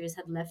producers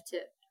had left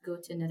to go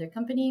to another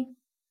company.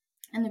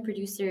 And the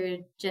producer,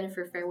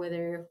 Jennifer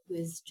Fairweather, who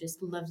is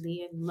just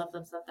lovely, and love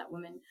that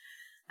woman,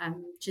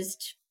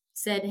 just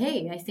said,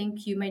 hey, I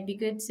think you might be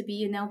good to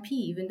be an LP,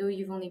 even though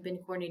you've only been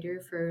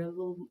coordinator for a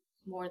little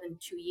more than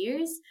 2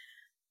 years.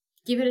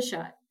 Give it a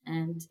shot.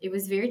 And it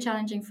was very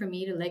challenging for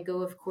me to let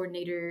go of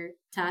coordinator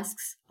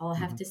tasks, I'll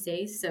have to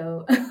say.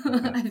 So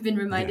I've been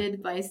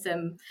reminded by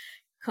some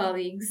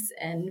colleagues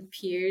and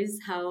peers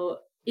how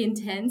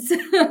intense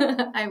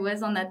I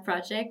was on that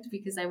project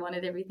because I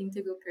wanted everything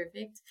to go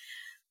perfect.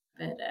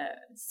 But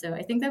so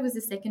I think that was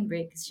the second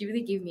break because she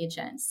really gave me a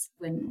chance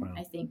when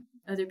I think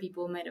other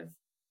people might have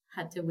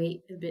had to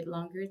wait a bit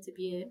longer to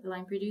be a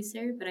line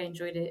producer, but I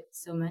enjoyed it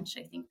so much.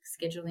 I think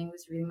scheduling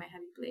was really my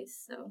happy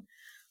place. So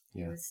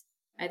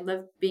I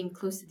love being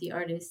close to the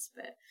artists,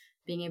 but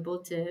being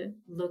able to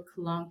look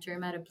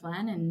long-term at a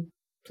plan and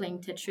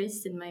playing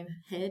Tetris in my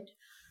head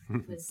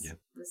was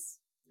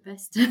the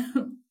best.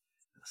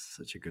 That's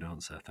such a good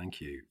answer.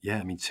 Thank you. Yeah,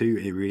 I mean, 2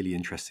 really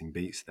interesting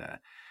beats there.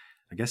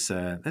 I guess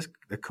there's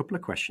a couple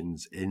of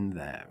questions in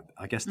there.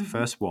 I guess the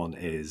first one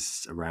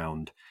is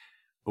around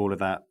all of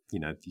that. You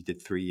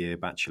did 3-year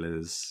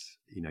bachelor's,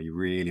 you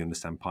really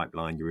understand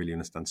pipeline, you really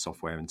understand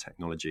software and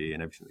technology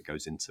and everything that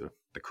goes into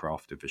the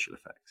craft of visual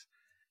effects.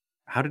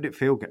 How did it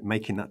feel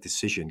making that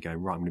decision,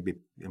 going, right, I'm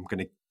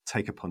going to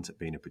take a punt at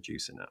being a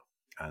producer now?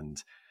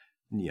 And,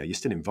 you're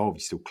still involved,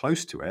 you're still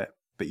close to it,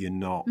 but you're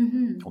not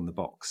on the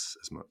box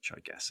as much, I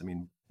guess. I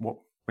mean, what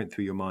went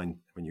through your mind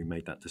when you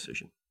made that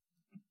decision?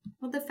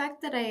 Well, the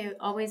fact that I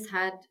always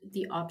had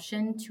the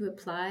option to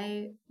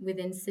apply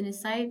within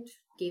Cinecite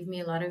gave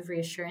me a lot of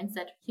reassurance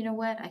that, you know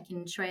what, I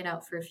can try it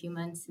out for a few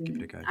months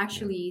and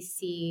actually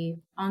see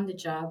on the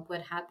job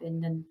what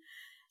happened. And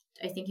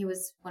I think it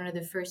was one of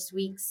the first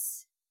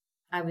weeks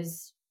I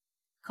was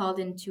called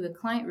into a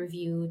client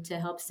review to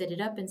help set it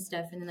up and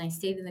stuff. And then I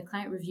stayed in the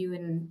client review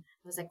and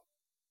I was like,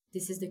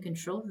 this is the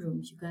control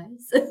room, you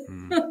guys.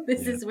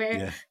 This is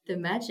where the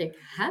magic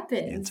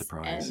happens. The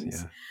enterprise,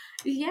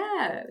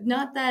 and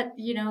not that,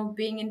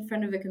 being in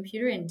front of a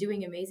computer and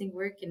doing amazing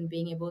work and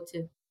being able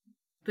to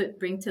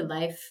bring to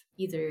life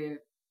either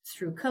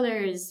through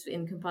colors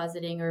in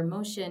compositing or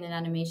motion and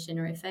animation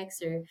or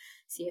effects or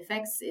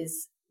CFX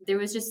there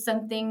was just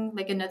something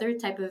like another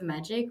type of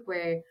magic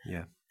where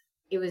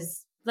it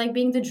was like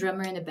being the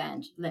drummer in a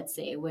band, let's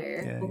say,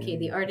 where,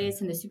 the artist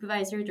and the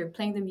supervisor, they're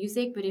playing the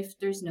music, but if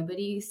there's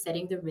nobody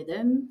setting the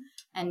rhythm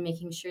and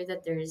making sure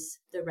that there's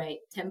the right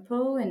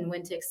tempo and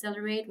when to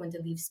accelerate, when to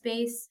leave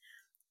space,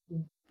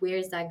 where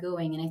is that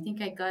going? And I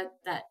think I got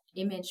that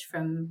image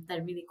from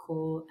that really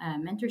cool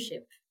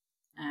mentorship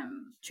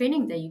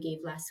training that you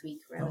gave last week,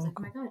 where I was like,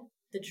 oh my God,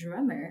 the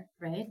drummer,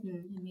 right?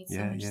 And it made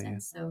so much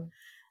sense. So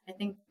I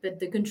think that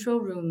the control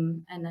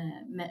room and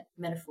the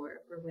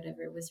metaphor or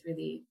whatever was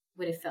really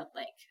what it felt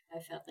like. I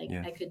felt like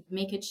I could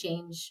make a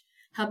change,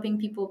 helping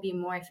people be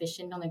more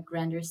efficient on a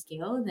grander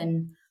scale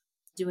than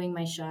doing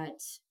my shot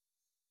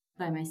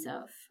by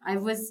myself. I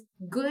was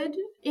good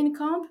in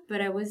comp,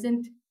 but I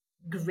wasn't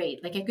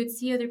great. Like I could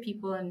see other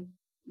people in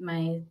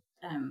my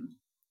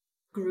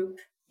group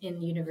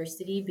in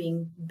university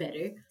being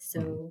better.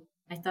 So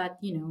I thought,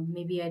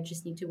 maybe I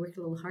just need to work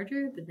a little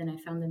harder, but then I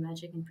found the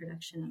magic in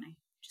production and I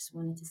just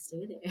wanted to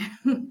stay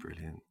there.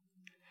 Brilliant.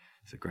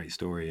 It's a great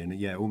story, and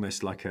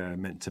almost like a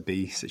meant to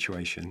be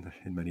situation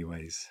in many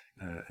ways,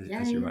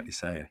 as you rightly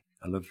say.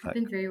 I love that. It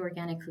happened very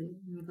organically.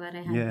 I'm glad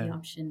I had the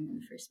option in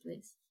the first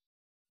place.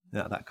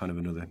 That kind of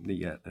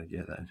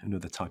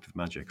another type of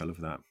magic. I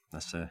love that.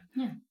 That's I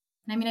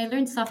mean, I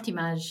learned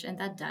Softimage, and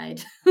that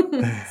died.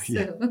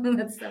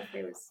 That stuff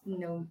there was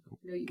no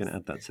use. Going to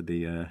add that to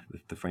the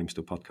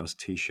Framestore Podcast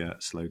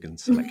T-shirt slogan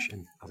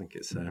selection. I think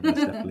there's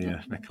definitely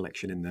a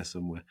collection in there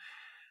somewhere.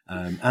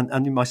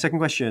 And my second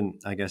question,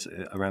 I guess,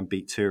 around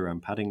Beat 2,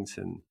 around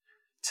Paddington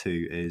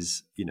 2,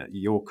 is,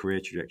 your career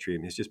trajectory. I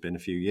mean, it's just been a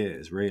few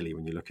years, really,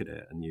 when you look at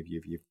it, and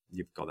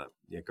you've got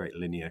that great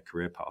linear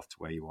career path to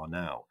where you are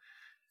now.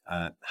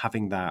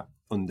 Having that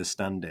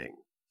understanding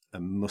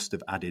must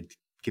have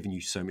given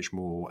you so much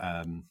more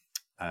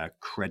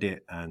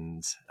credit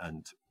and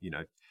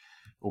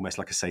almost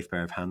like a safe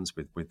pair of hands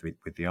with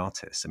the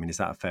artists. I mean, is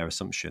that a fair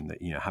assumption that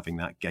having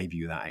that gave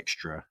you that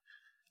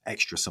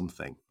extra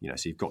something?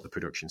 So you've got the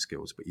production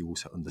skills, but you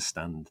also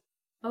understand.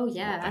 Oh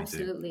yeah,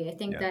 absolutely. I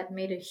think that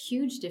made a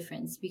huge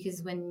difference,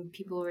 because when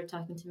people were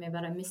talking to me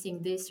about I'm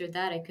missing this or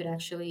that, I could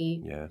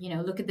actually,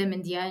 look at them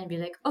in the eye and be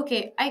like,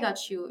 okay, I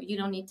got you. You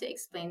don't need to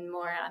explain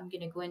more. I'm going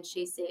to go and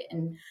chase it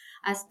and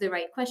ask the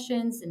right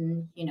questions.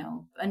 And,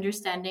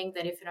 understanding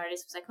that if an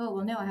artist was like, oh,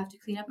 well, no, I have to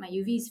clean up my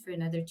UVs for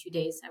another 2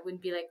 days, I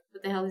wouldn't be like,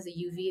 what the hell is a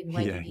UV and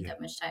why do you need that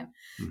much time?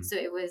 Mm-hmm. So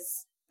it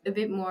was a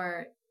bit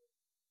more,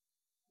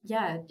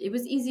 it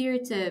was easier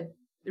to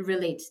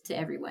relate to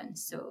everyone.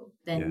 So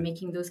then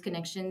making those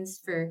connections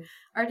for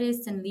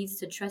artists and leads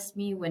to trust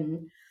me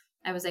when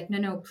I was like,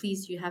 no,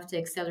 please, you have to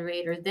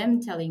accelerate, or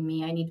them telling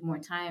me I need more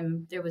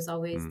time. There was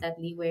always that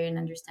leeway and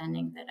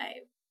understanding that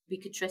we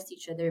could trust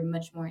each other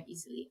much more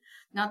easily.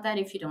 Not that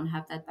if you don't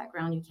have that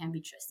background, you can't be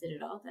trusted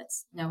at all.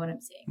 That's not what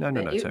I'm saying. No,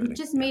 it totally.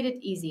 just made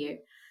it easier,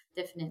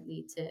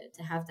 definitely,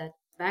 to have that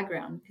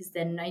background, because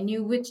then I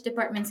knew which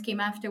departments came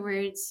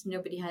afterwards.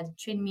 Nobody had to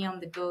train me on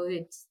the go.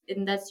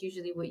 And that's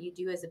usually what you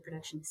do as a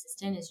production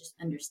assistant, is just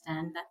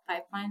understand that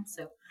pipeline.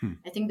 So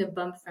I think the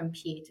bump from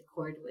PA to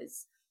chord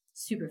was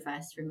super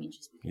fast for me,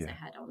 just because I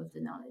had all of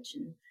the knowledge.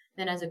 And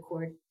then as a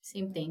chord,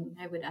 same thing.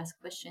 I would ask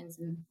questions,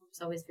 and I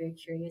was always very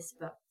curious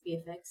about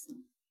VFX.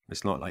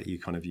 It's not like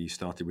you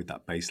started with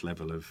that base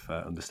level of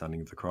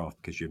understanding of the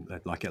craft, because you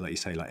like you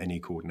say, like any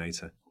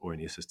coordinator or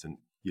any assistant,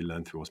 you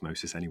learn through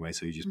osmosis anyway.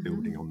 So you're just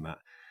building on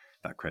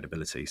that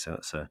credibility. So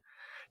that's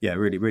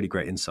really, really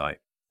great insight.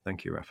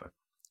 Thank you, Rafa.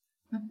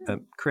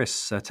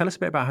 Chris, tell us a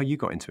bit about how you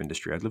got into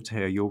industry. I'd love to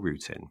hear your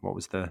route in.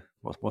 What's the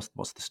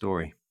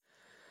story?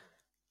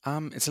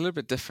 It's a little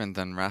bit different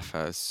than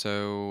Rafa.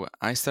 So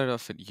I started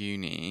off at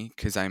uni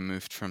because I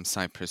moved from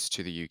Cyprus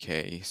to the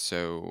UK.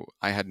 So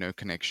I had no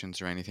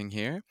connections or anything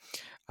here.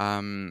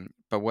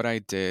 But what I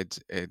did,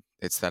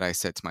 it's that I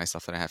said to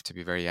myself that I have to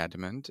be very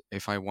adamant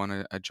if I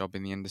want a job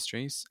in the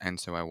industries. And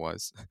so I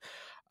was.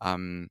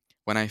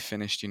 When I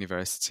finished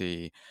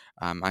university,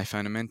 I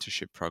found a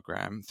mentorship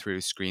program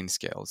through Screen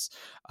Skills.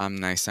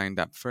 And I signed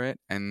up for it.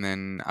 And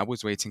then I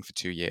was waiting for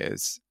 2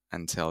 years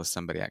until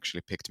somebody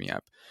actually picked me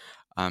up.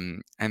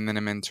 And then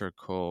a mentor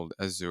called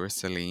Azur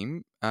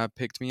Salim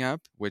picked me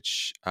up,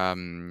 which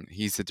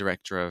he's the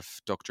director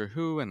of Doctor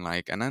Who and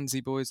like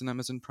Anansi Boys on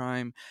Amazon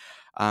Prime.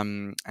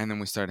 And then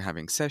we started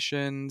having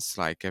sessions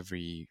like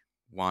every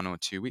 1 or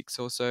 2 weeks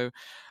or so.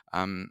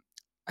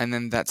 And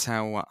then that's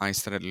how I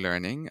started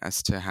learning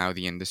as to how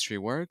the industry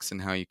works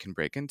and how you can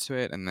break into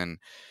it. And then,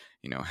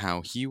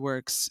 how he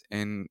works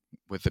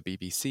with the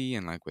BBC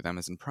and like with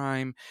Amazon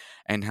Prime,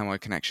 and how I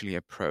can actually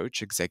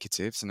approach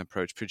executives and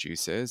approach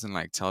producers and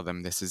like tell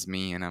them this is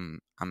me and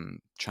I'm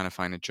trying to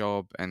find a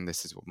job and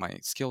this is what my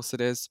skill set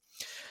is.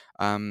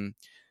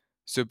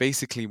 So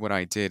basically what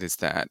I did is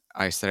that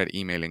I started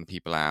emailing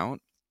people out.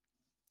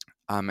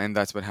 And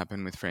that's what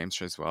happened with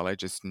Framestore as well. I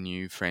just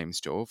knew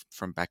Framestore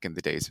from back in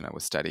the days when I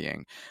was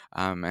studying.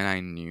 And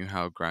I knew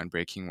how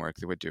groundbreaking work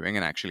they were doing.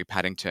 And actually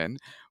Paddington,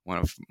 one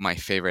of my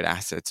favorite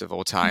assets of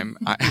all time.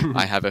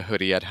 I have a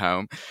hoodie at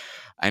home.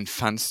 And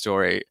fun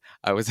story,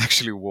 I was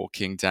actually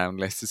walking down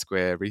Leicester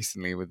Square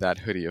recently with that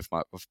hoodie of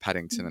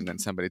Paddington. And then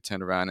somebody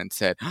turned around and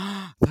said,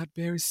 oh, that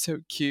bear is so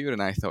cute.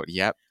 And I thought,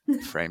 yep,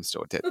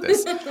 Framestore did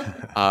this.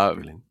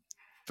 Brilliant.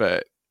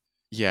 But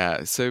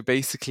yeah, so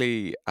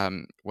basically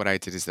what I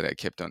did is that I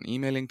kept on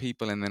emailing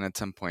people, and then at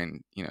some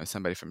point,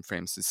 somebody from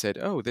Framestore said,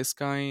 oh, this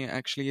guy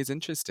actually is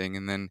interesting.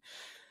 And then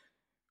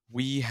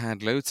we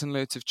had loads and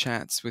loads of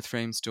chats with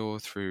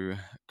Framestore through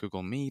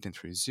Google Meet and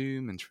through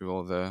Zoom and through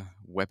all the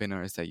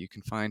webinars that you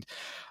can find.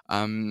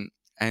 And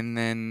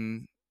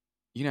then,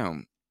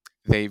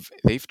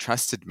 they've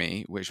trusted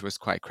me, which was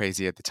quite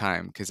crazy at the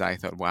time, because I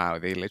thought, wow,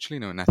 they literally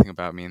know nothing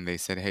about me, and they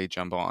said, hey,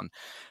 jump on.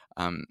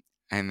 And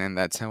then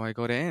that's how I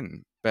got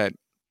in. But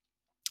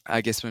I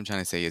guess what I'm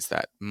trying to say is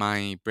that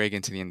my break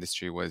into the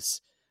industry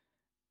was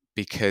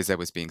because I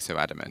was being so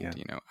adamant.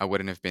 Yeah. I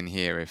wouldn't have been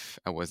here if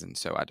I wasn't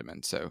so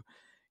adamant. So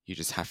you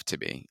just have to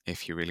be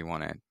if you really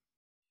want it.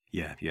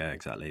 Yeah,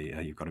 exactly.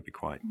 You've got to be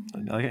quite,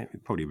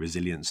 probably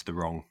resilience the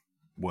wrong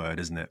word,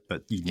 isn't it?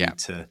 But you need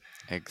to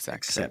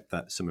accept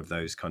that some of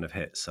those kind of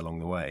hits along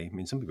the way. I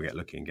mean, some people get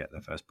lucky and get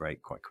their first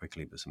break quite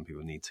quickly, but some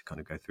people need to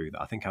kind of go through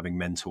that. I think having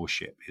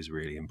mentorship is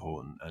really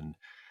important, and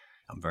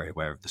I'm very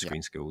aware of the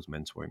Screen Skills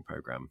mentoring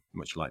program,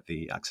 much like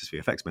the Access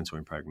VFX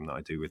mentoring program that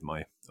I do with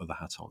my other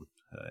hat on.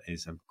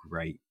 Is a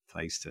great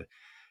place to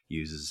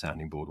use as a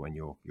sounding board when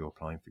you're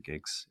applying for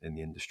gigs in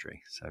the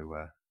industry.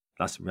 So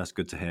That's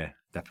good to hear.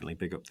 Definitely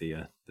big up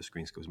the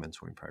Screen Skills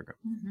mentoring program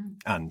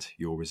and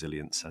your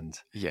resilience and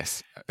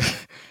Yes,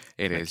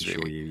 it is making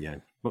sure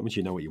really. once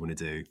you know what you want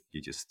to do,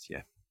 you just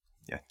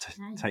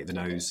take the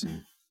no's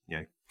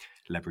and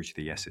leverage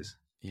the yeses.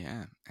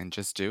 Yeah, and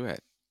just do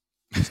it.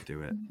 Just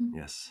do it.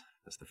 Yes,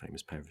 that's the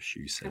famous pair of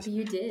shoes says. Happy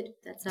you did.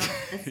 That's so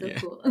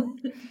cool.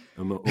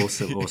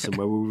 Awesome.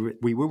 Well,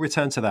 we will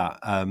return to that,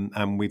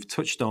 and we've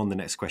touched on the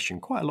next question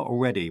quite a lot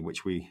already,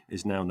 which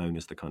is now known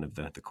as the kind of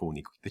the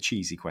corny, the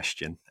cheesy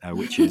question,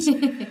 which is,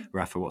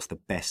 Rafa, what's the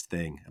best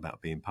thing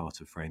about being part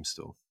of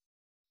Framestore?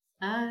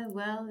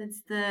 Well,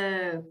 it's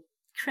the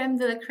creme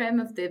de la creme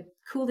of the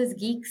coolest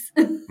geeks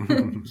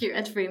here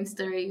at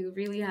Framestore. You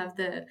really have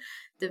the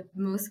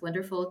most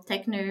wonderful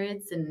tech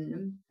nerds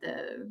and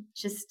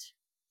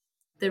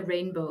the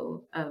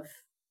rainbow of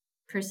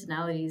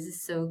personalities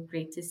is so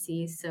great to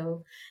see.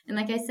 So, and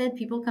like I said,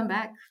 people come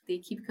back. They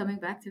keep coming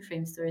back to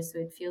Framestore, so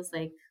it feels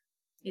like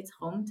it's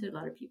home to a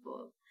lot of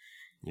people.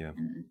 Yeah.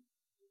 And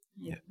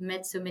I've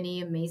met so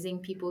many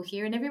amazing people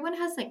here, and everyone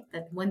has like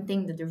that one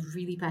thing that they're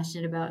really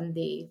passionate about, and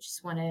they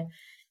just want to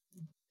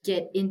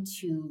get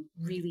into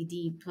really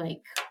deep.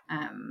 Like,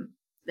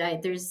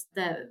 there's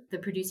the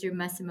producer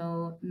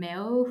Massimo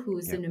Meo,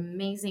 who's an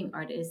amazing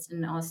artist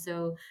and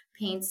also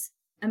paints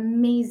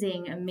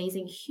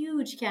amazing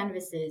huge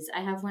canvases.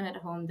 I have one at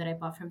home that I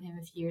bought from him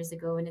a few years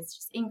ago, and it's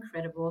just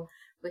incredible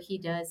what he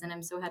does. And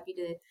I'm so happy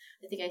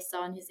I think I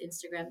saw on his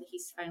Instagram that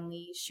he's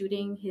finally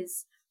shooting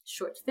his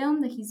short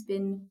film that he's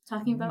been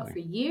talking about for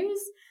years.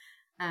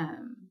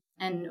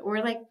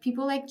 Or like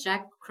people like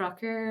Jack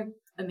Crocker,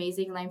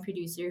 amazing line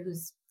producer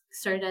who's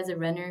started as a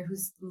runner, who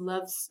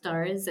loves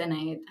stars, and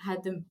I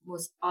had the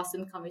most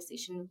awesome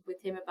conversation with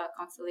him about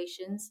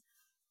constellations.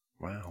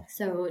 Wow.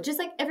 So just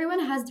like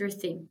everyone has their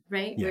thing,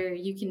 right? Yeah. Where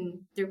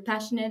they're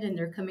passionate and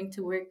they're coming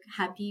to work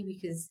happy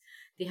because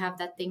they have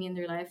that thing in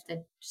their life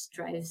that just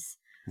drives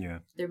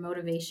their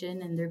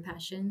motivation and their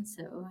passion.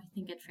 So I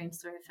think at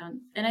Framestore I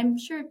found, and I'm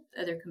sure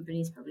other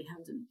companies probably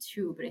have them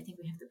too, but I think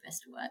we have the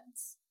best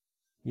ones.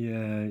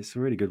 Yeah, it's a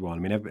really good one.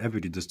 I mean,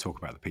 everybody does talk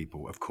about the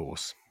people, of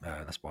course.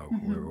 That's why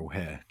we're all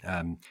here.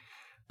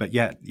 But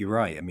yeah, you're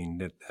right. I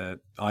mean,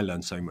 I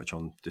learned so much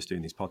on just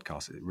doing these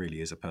podcasts. It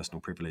really is a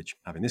personal privilege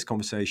having this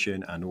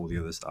conversation and all the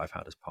others that I've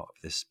had as part of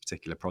this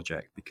particular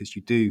project, because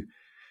you do,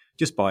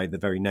 just by the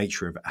very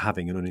nature of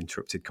having an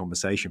uninterrupted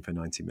conversation for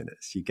 90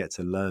 minutes, you get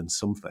to learn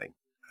something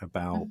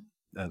about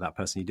that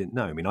person you didn't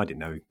know. I mean, I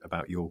didn't know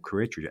about your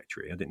career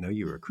trajectory. I didn't know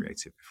you were a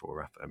creative before,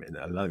 Rafa. I mean,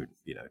 alone,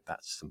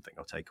 that's something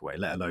I'll take away,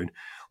 let alone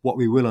what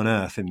we will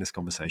unearth in this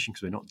conversation,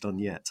 because we're not done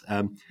yet.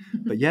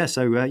 But yeah,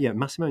 so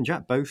Massimo and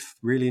Jack, both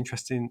really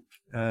interesting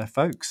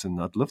folks.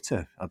 And I'd love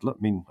to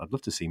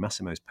see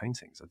Massimo's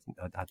paintings.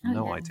 I had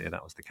no idea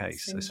that was the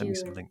case. So send me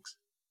some links.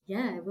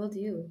 Yeah, I will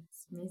do.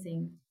 It's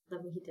amazing.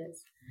 Love what he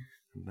does.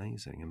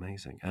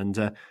 Amazing. And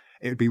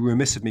it would be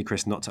remiss of me,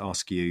 Chris, not to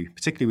ask you,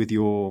 particularly with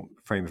your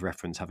frame of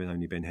reference, having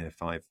only been here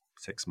 5-6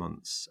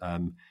 months,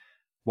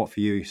 what for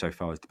you so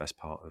far is the best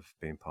part of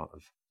being part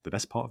of?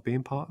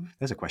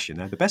 There's a question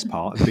there. The best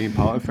part of being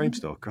part of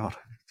Framestore. God,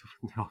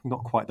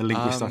 not quite the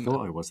linguist I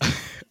thought I was.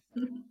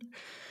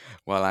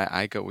 Well,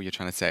 I got what you're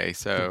trying to say.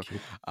 So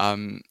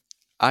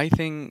I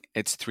think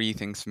it's 3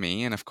 things for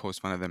me. And of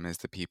course, one of them is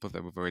the people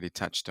that we've already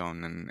touched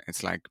on. And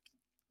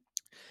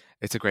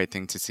it's a great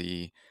thing to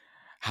see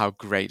how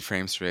great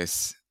Framestore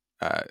is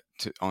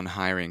on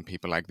hiring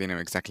people. Like, they know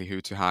exactly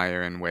who to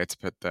hire and where to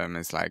put them.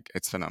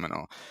 It's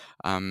phenomenal.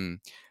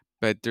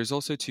 But there's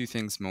also 2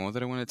 things more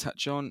that I want to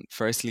touch on.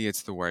 Firstly,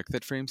 it's the work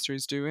that Framestore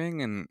is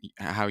doing and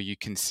how you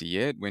can see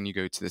it when you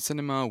go to the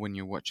cinema, when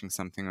you're watching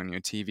something on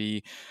your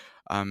TV.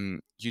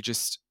 You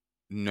just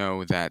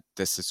know that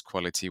this is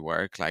quality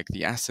work. Like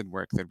the asset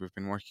work that we've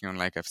been working on,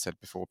 like I've said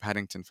before,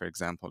 Paddington, for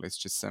example, is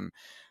just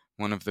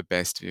one of the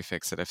best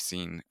VFX that I've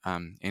seen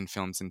in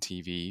films and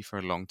TV for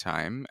a long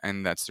time.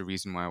 And that's the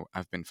reason why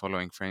I've been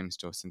following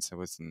Framestore since I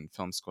was in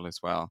film school as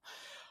well.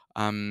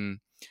 And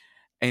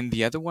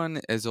the other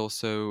one is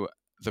also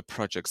the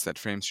projects that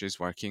Framestore is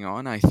working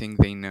on. I think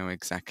they know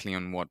exactly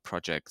on what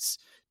projects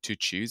to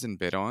choose and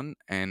bid on,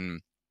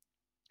 and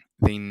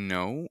they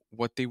know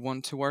what they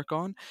want to work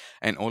on.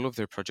 And all of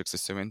their projects are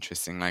so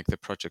interesting. Like the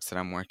projects that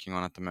I'm working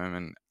on at the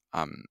moment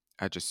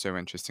are just so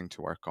interesting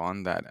to work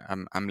on that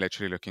I'm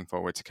literally looking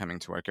forward to coming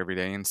to work every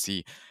day and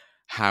see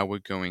how we're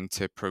going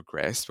to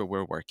progress what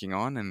we're working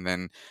on. And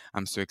then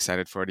I'm so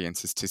excited for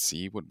audiences to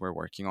see what we're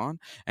working on.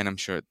 And I'm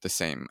sure the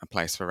same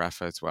applies for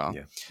Rafa as well.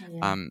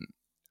 Yeah.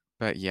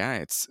 But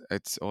yeah,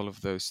 it's all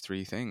of those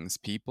 3 things: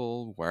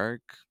 people,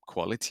 work,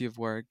 quality of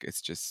work.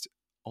 It's just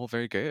all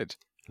very good.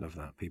 Love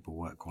that. People,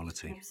 work,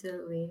 quality.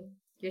 Absolutely.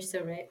 You're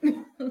so right.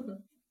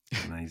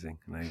 Amazing.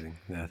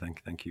 Yeah,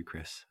 thank you,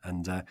 Chris.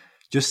 And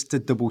just to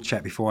double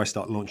check before I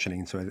start launching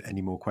into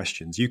any more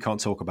questions, you can't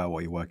talk about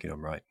what you're working on,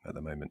 right? At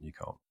the moment, you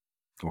can't.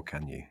 Or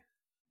can you?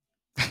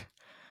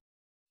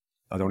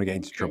 I don't want to get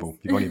into trouble.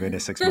 You've only been here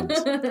 6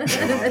 months. That's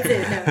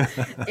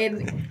it.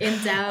 No.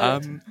 In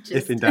doubt.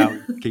 If in doubt,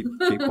 keep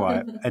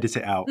quiet. Edit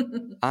it out.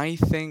 I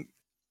think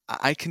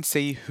I can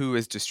say who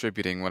is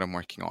distributing what I'm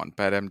working on,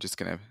 but I'm just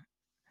gonna.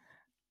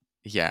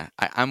 Yeah,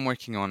 I'm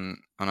working on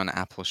an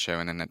Apple show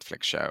and a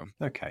Netflix show.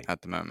 Okay,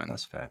 at the moment.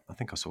 That's fair. I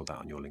think I saw that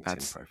on your LinkedIn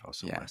That's profile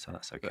somewhere, yeah. so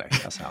that's okay.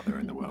 That's out there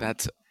in the world.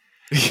 That's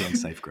You're on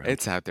safe ground.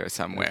 It's out there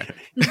somewhere.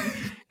 Okay.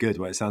 Good.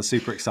 Well, it sounds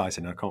super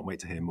exciting. I can't wait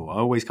to hear more. I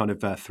always kind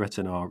of not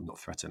threaten our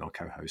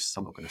co-hosts.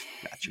 I'm not going to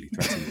actually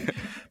threaten you,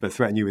 but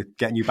threaten you with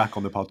getting you back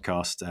on the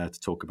podcast to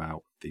talk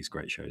about these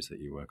great shows that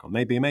you work on.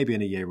 Maybe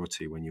in a year or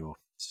two when you're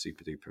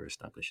super duper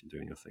established and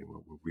doing your thing,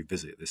 we'll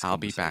revisit this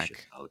conversation.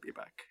 I'll be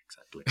back.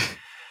 Exactly.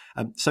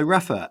 So,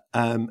 Rafa,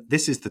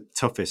 this is the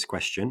toughest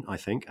question, I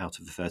think, out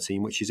of the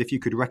 13, which is if you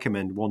could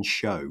recommend one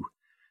show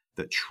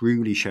that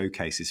truly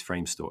showcases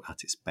Framestore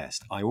at its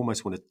best. I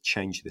almost want to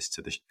change this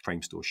to the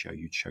Framestore show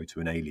you'd show to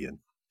an alien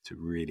to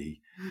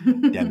really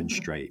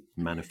demonstrate,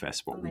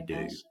 manifest what we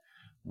do.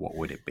 What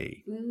would it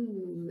be?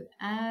 Ooh,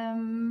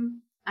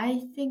 I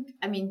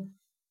mean,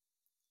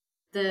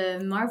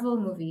 the Marvel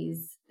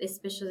movies,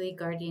 especially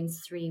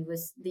Guardians 3,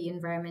 the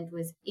environment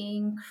was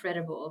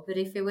incredible. But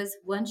if it was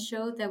one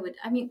show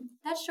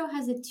that show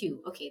has it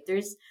too. Okay,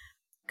 there's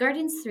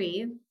Guardians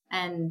 3,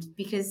 and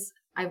because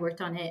I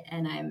worked on it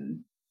and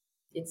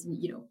it's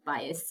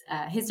biased,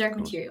 His Dark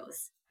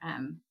Materials.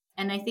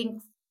 And I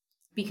think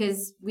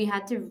because we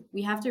have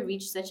to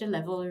reach such a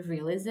level of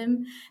realism,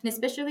 and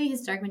especially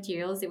His Dark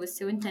Materials, it was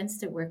so intense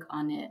to work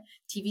on a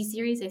TV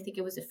series. I think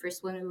it was the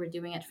first one we were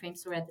doing at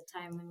Framestore at the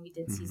time when we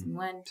did season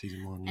one.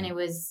 And it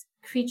was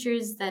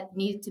creatures that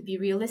needed to be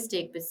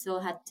realistic but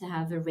still had to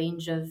have a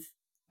range of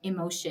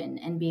emotion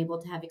and be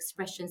able to have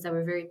expressions that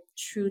were very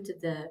true to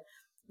the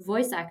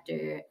voice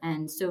actor.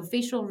 And so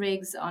facial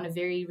rigs on a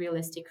very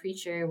realistic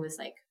creature was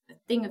like a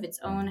thing of its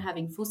own,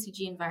 having full CG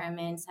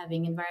environments,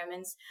 having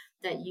environments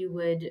that you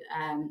would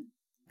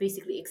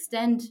basically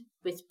extend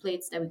with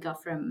plates that we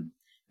got from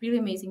really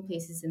amazing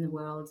places in the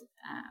world.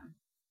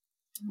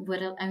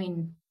 What else? I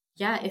mean,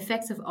 yeah,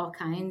 effects of all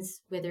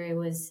kinds, whether it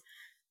was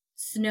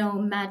snow,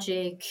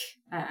 magic,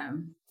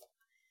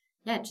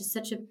 just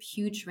such a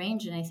huge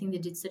range. And I think they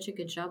did such a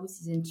good job with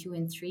season 2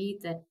 and 3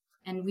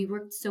 and we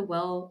worked so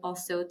well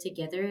also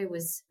together. It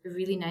was a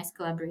really nice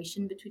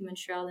collaboration between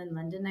Montreal and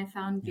London, I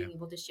found, being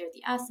able to share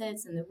the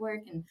assets and the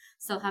work and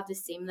still have the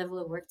same level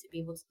of work to be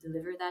able to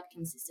deliver that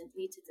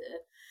consistently to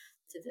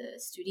the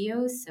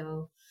studios.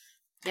 So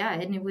yeah,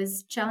 and it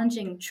was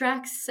challenging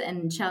tracks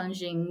and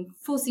challenging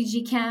full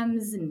CG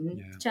cams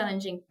and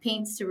challenging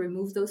paints to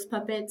remove those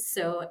puppets.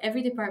 So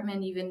every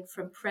department, even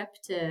from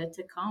prep to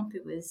comp,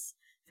 it was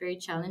very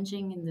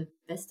challenging in the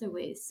best of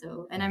ways.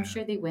 So, and I'm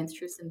sure they went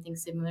through something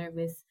similar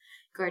with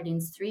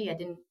Guardians 3. I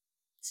didn't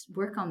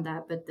work on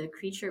that, but the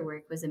creature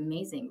work was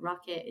amazing.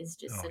 Rocket is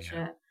just such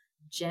a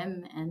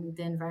gem, and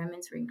the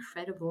environments were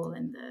incredible,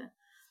 and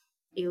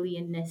the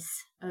alienness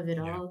of it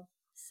all.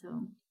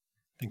 So,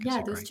 I think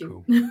it's those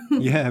two.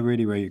 Call. Yeah,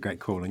 really, really great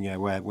call. And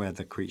where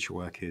the creature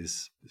work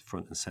is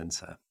front and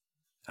center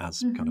as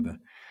kind of a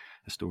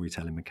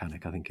storytelling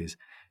mechanic, I think is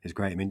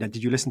great. I mean, did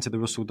you listen to the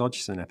Russell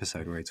Dodgson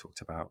episode where he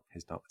talked about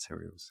His Dark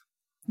Materials?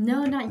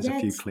 No, not yet. There's a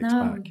few clicks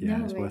back.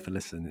 Yeah, it's right. worth a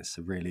listen. It's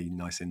a really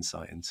nice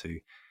insight into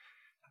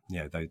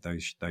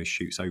those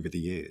shoots over the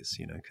years.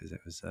 Because it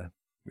was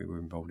we were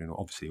involved in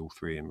obviously all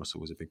three, and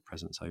Russell was a big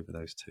presence over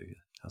those two,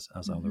 as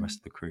are the rest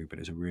of the crew. But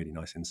it was a really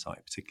nice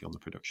insight, particularly on the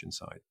production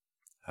side.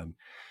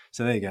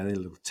 So there you go, a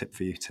little tip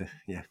for you to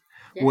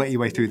work your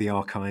way through the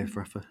archive,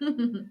 Rafa.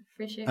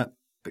 For sure.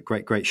 But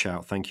great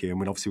shout, thank you.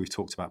 And obviously we've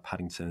talked about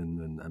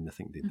Paddington, and I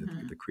think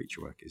the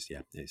creature work is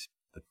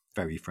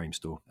very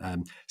Framestore.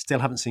 Still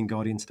haven't seen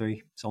Guardians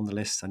 3. It's on the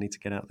list. I need to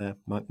get out there.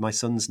 My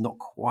son's not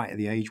quite at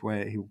the age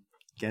where he'll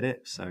get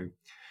it, so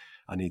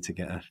I need to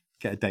get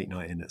a date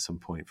night in at some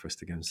point for us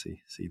to go and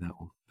see that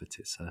one. But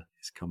it's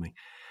coming.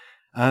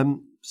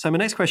 So my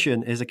next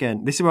question is,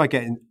 again, this is where I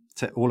get into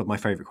all of my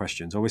favorite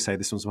questions. I always say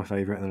this one's my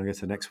favorite, and then I get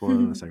to the next one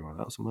and I say, well,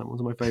 that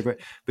one's my favorite.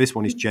 But this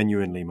one is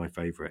genuinely my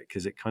favorite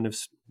because it kind of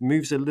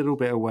moves a little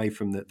bit away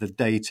from the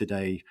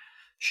day-to-day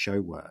show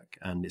work,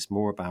 and it's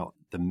more about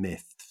the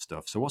myth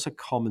stuff. So what's a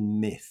common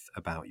myth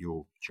about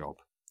your job,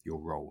 your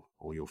role,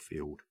 or your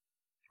field,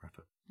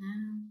 Rafa?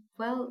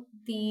 Well,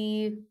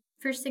 the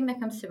first thing that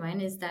comes to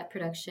mind is that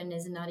production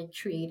is not a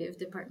creative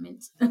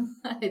department.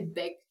 I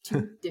beg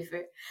to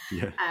differ.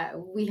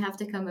 We have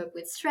to come up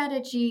with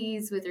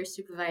strategies with our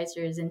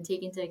supervisors and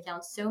take into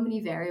account so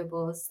many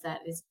variables that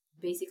is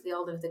basically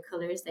all of the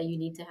colors that you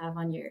need to have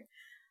on your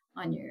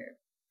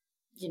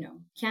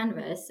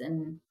canvas.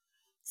 And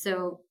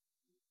so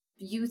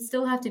you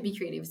still have to be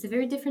creative. It's a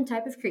very different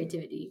type of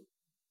creativity.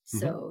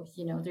 So,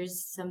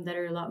 there's some that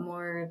are a lot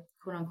more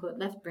quote unquote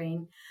left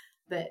brain,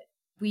 but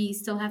we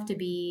still have to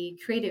be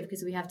creative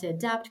because we have to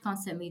adapt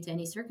constantly to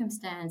any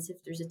circumstance.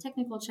 If there's a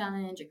technical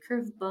challenge, a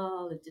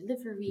curveball, a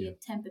delivery,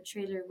 a temp, a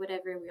trailer,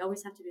 whatever, we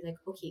always have to be like,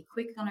 okay,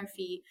 quick on our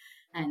feet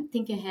and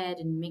think ahead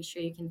and make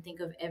sure you can think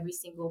of every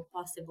single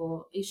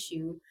possible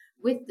issue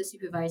with the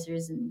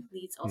supervisors and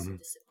leads also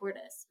to support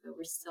us. But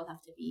we still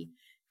have to be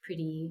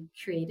pretty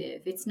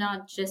creative. It's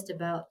not just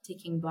about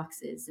ticking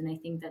boxes. And I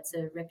think that's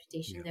a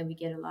reputation that we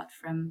get a lot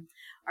from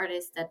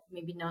artists that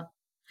maybe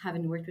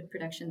haven't worked with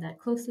production that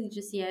closely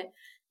just yet,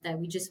 that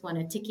we just want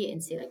to tick it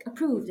and say like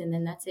approved, and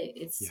then that's it.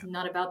 It's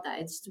not about that.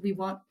 It's we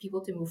want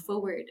people to move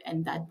forward,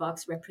 and that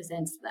box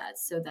represents that.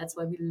 So that's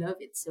why we love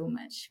it so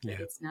much. But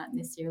it's not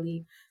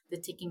necessarily the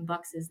ticking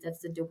boxes that's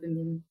the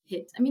dopamine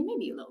hit. I mean,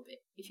 maybe a little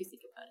bit if you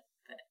think about it.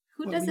 But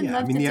who doesn't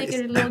love to tick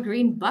a little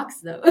green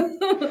box though?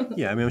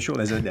 Yeah, I mean, I'm sure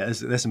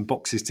there's some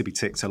boxes to be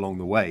ticked along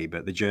the way,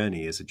 but the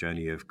journey is a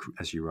journey of,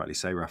 as you rightly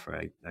say,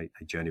 Raphael,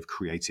 a journey of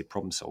creative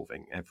problem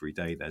solving. Every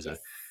day there's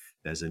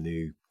a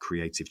new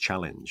creative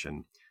challenge,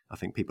 and I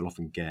think people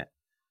often get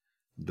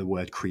the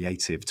word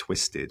creative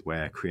twisted,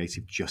 where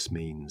creative just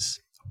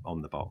means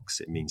on the box.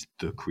 It means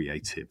the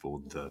creative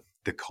or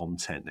the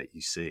content that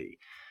you see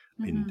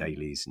in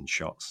dailies and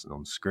shots and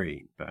on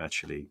screen. But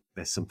actually,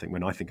 there's something,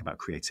 when I think about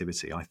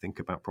creativity, I think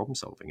about problem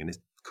solving. And it's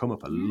come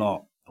up a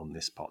lot on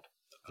this pod,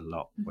 a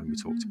lot when we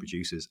talk to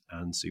producers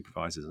and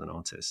supervisors and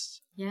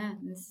artists. Yeah,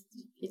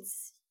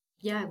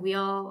 we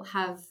all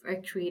have a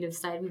creative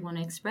side we want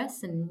to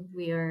express, and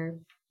we are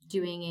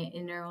doing it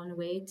in our own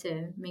way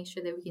to make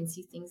sure that we can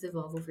see things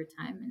evolve over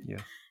time. And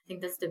I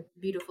think that's the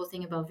beautiful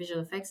thing about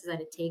visual effects, is that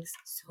it takes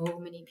so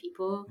many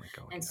people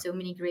so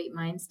many great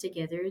minds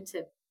together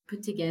to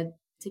put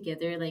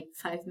together like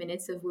 5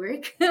 minutes of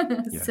work.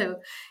 So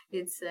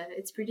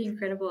it's pretty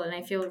incredible, and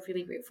I feel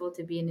really grateful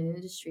to be in an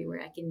industry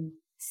where I can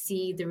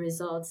see the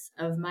results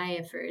of my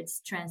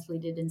efforts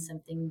translated in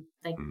something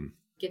like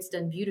gets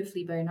done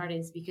beautifully by an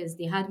artist, because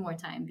they had more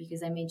time,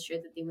 because I made sure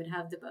that they would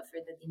have the buffer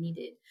that they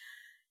needed.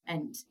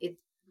 And it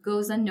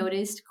goes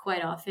unnoticed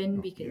quite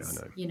often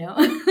because,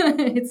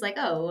 it's like,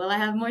 oh, well, I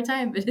have more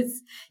time, but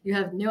you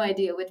have no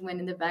idea what went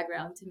in the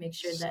background to make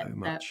sure that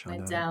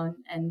went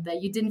down, and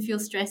that you didn't feel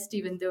stressed,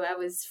 even though I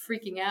was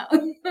freaking out.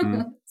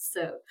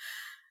 So,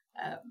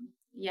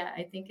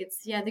 I think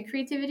it's, the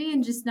creativity,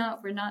 and just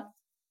we're not,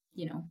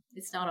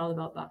 it's not all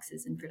about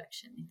boxes in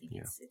production. I think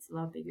it's a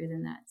lot bigger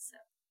than that. So.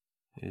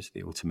 It's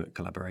the ultimate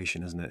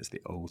collaboration, isn't it? It's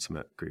the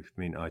ultimate group.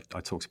 I mean,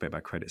 I talked a bit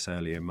about credits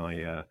earlier.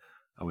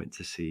 I went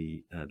to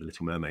see The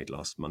Little Mermaid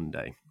last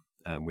Monday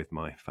with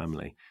my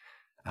family,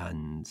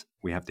 and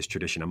we have this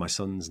tradition. And my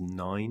son's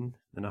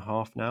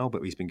 9.5 now,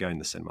 but he's been going to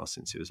the cinema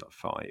since he was like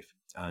 5.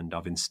 And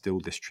I've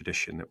instilled this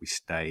tradition that we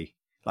stay,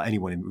 like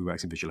anyone who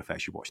works in visual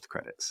effects, you watch the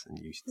credits, and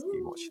you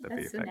watch the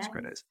VFX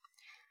credits.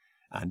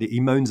 And he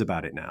moans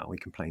about it now. He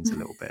complains a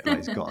little bit. Like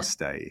he's got to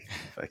stay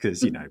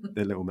because,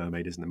 The Little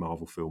Mermaid isn't a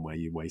Marvel film where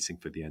you're waiting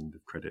for the end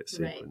of credit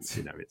sequence.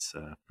 Right. It's...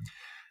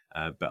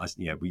 but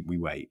we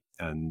wait,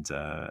 and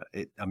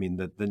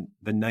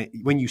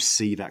when you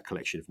see that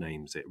collection of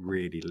names, it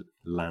really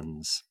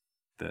lands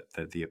the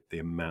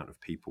amount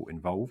of people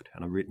involved,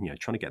 and I'm really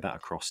trying to get that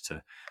across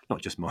to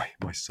not just my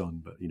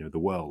son, but the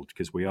world,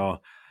 because we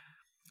are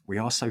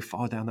so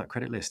far down that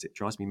credit list. It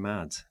drives me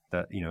mad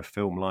that a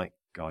film like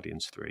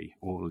Guardians 3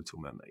 or Little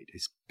Mermaid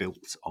is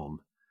built on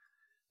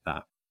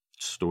that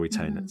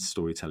storytelling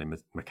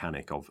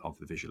mechanic of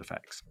the visual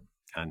effects.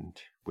 And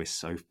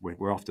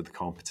we're after the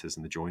carpenters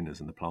and the joiners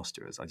and the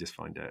plasterers. I just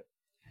find it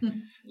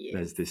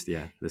there's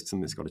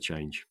something that's got to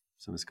change.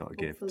 Something's got to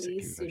give.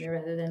 Hopefully sooner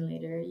rather than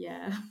later.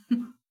 Yeah.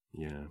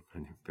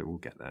 But we'll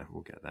get there.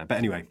 But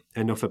anyway,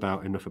 enough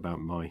about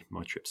my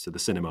trips to the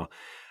cinema.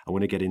 I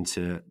want to get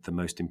into the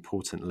most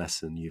important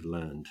lesson you've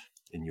learned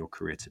in your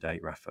career to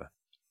date, Rafa.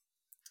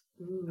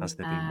 Has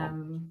there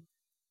been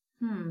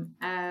one?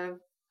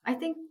 I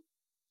think.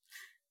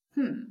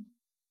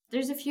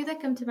 There's a few that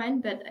come to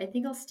mind, but I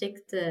think I'll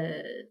stick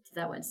to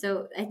that one.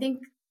 So I think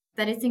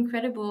that it's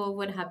incredible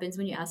what happens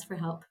when you ask for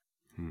help.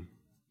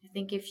 I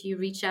think if you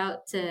reach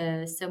out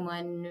to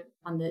someone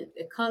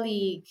a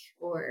colleague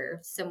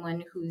or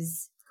someone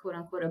who's quote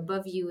unquote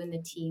above you in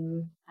the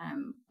team,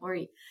 or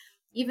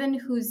even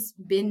who's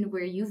been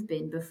where you've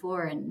been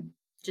before and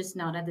just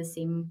not at the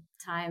same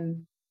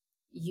time,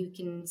 you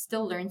can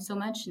still learn so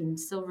much and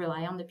still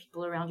rely on the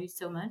people around you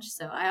so much.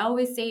 So I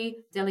always say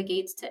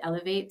delegate to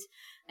elevate.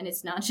 And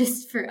it's not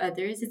just for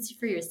others, it's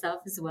for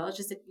yourself as well. It's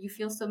just that you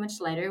feel so much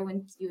lighter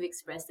when you've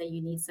expressed that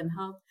you need some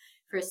help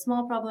for a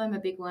small problem, a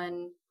big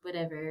one,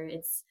 whatever.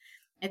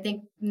 I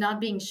think not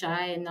being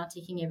shy and not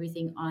taking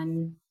everything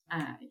on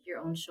your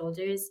own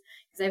shoulders.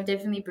 Because I've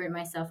definitely burnt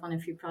myself on a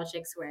few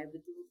projects where I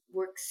would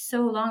work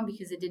so long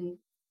because I didn't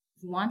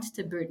want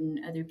to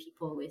burden other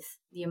people with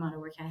the amount of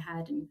work I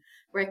had, and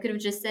where I could have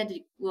just said,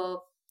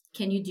 well,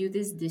 can you do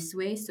this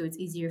way so it's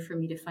easier for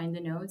me to find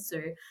the notes,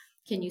 or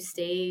can you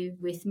stay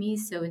with me,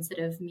 so instead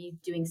of me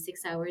doing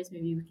 6 hours,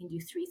 maybe we can do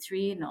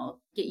 3 and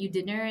I'll get you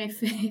dinner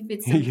if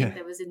it's something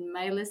that was in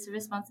my list of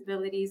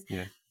responsibilities.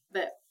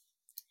 But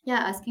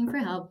asking for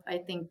help, I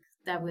think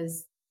that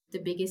was the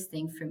biggest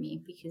thing for me,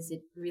 because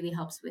it really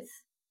helps with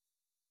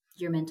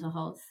your mental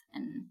health,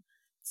 and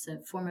it's a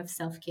form of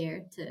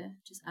self-care to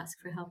just ask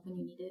for help when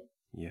you need it.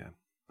 Yeah,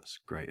 that's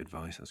great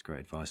advice.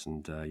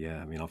 And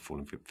I've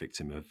fallen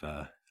victim of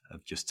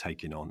just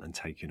taking on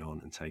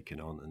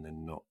and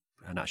then not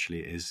And actually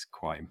it is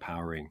quite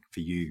empowering for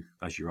you,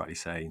 as you rightly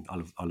say.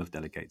 I love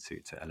delegate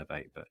to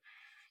elevate, but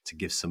to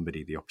give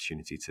somebody the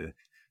opportunity to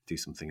do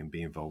something and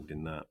be involved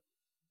in that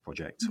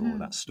project or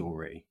that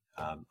story,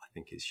 I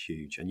think is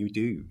huge. And you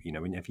do,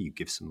 whenever you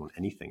give someone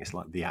anything, it's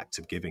like the act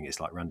of giving. It's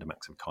like random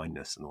acts of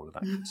kindness and all of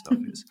that kind of stuff.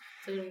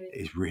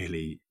 It's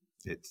really,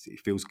 it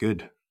feels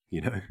good,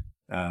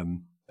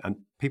 and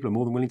people are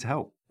more than willing to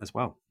help as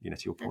well, to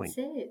your point. That's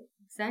it.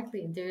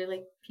 Exactly. They're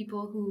like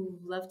people who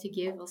love to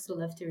give, also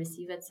love to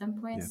receive at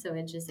some point. Yeah. So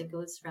it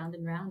goes round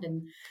and round.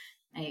 And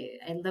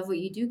I love what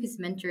you do, because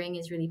mentoring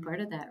is really part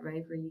of that,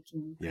 right? Where you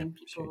can bring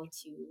people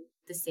to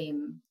the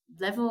same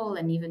level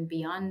and even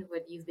beyond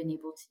what you've been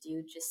able to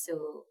do, just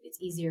so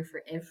it's easier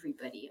for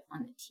everybody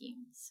on the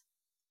teams.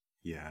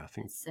 Yeah, I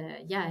think.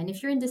 And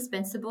if you're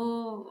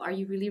indispensable, are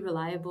you really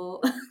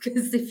reliable?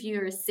 Because if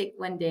you're sick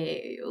one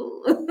day,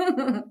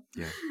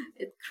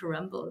 it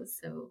crumbles.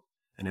 So.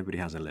 And everybody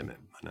has a limit.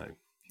 I know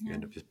you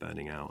end up just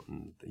burning out,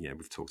 and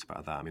we've talked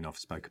about that. I mean, I've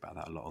spoke about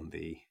that a lot on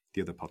the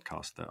other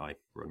podcast that I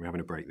run. We're having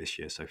a break this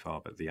year so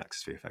far, but the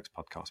Access VFX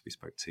podcast, we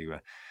spoke to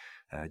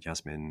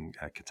Jasmine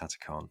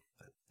Katatakan,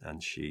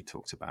 and she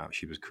talked about,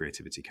 she was a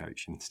creativity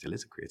coach and still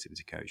is a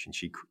creativity coach, and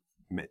she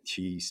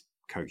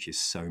coaches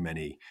so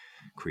many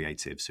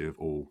creatives who have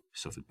all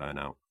suffered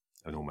burnout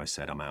and almost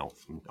said, I'm out,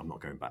 I'm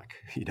not going back,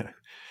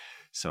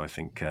 So I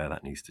think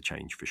that needs to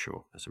change for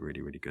sure. That's a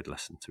really, really good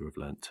lesson to have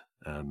learnt,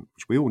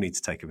 which we all need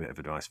to take a bit of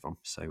advice from.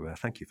 So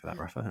thank you for that,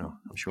 Rafa. And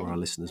I'm sure our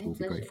listeners will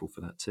be grateful for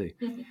that too.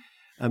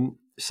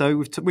 So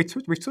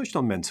we've touched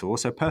on mentor,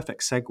 so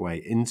perfect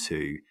segue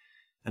into,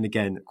 and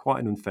again, quite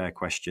an unfair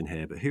question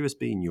here, but who has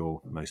been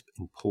your most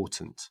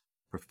important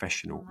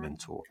professional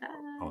mentor? God,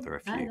 Are there a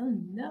few? I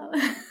don't know.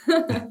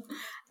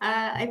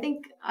 I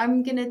think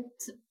I'm going to...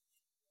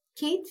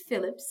 Kate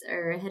Phillips,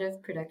 our head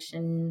of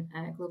production,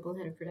 global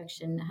head of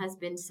production, has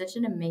been such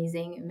an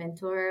amazing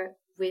mentor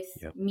with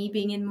me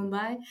being in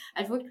Mumbai.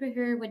 I've worked with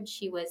her when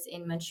she was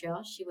in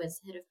Montreal. She was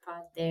head of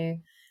pod there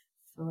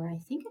for, I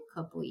think, a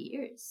couple of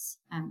years.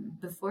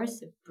 Before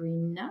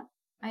Sabrina,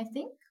 I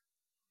think.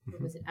 Or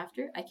was it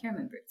after? I can't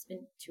remember. It's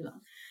been too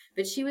long.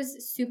 But she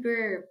was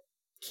super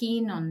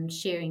keen on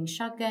sharing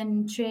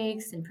shotgun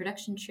tricks and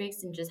production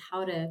tricks and just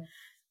how to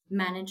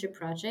manage a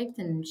project.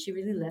 And she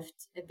really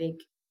left a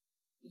big...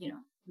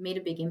 made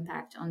a big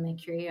impact on my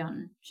career,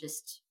 on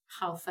just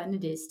how fun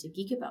it is to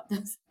geek about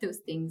those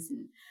things.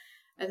 And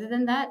other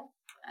than that,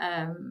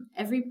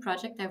 every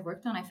project I've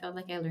worked on, I felt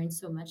like I learned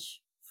so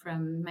much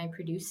from my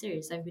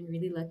producers. I've been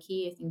really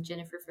lucky. I think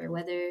Jennifer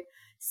Fairweather,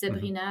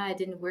 Sabrina, I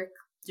didn't work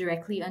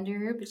directly under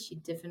her, but she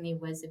definitely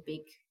was a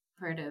big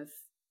part of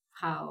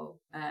how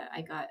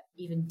I got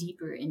even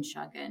deeper in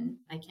shotgun.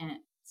 I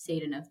can't say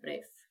it enough, but I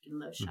freaking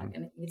love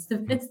shotgun. I think it's the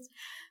best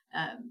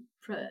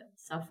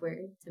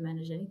software to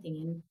manage anything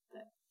in.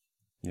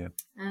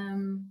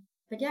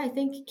 But I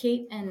think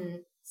Kate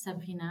and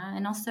Sabrina,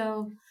 and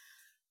also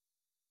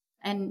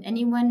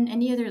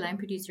any other line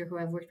producer who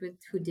I've worked with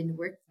who didn't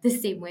work the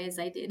same way as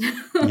I did.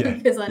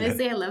 Because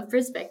honestly, I love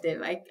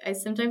perspective. I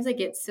sometimes I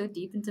get so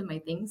deep into my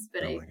things,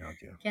 but I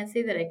can't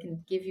say that I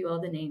can give you all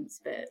the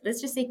names. But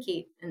let's just say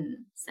Kate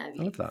and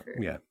Savvy. I love that.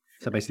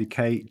 So basically,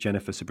 Kate,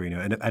 Jennifer, Sabrina,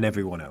 and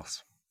everyone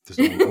else. Just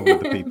all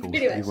of the people.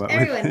 Pretty much.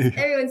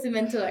 Everyone's a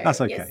mentor.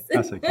 That's okay. Yes.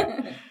 That's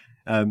okay.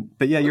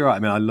 But you're right. I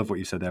mean, I love what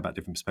you said there about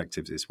different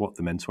perspectives. It's what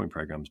the mentoring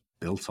program's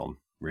built on,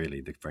 really.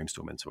 The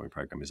Framestore mentoring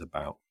program is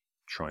about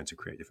trying to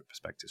create different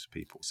perspectives for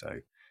people. So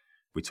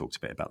we talked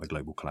a bit about the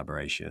global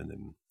collaboration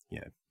and,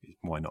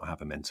 why not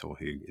have a mentor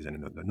who is in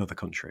another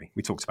country?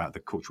 We talked about the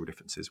cultural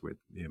differences with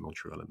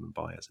Montreal and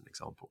Mumbai as an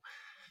example.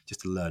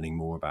 Just learning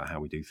more about how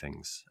we do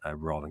things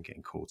rather than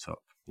getting caught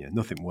up.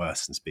 Nothing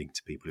worse than speaking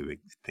to people who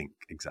think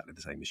exactly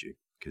the same as you,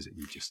 because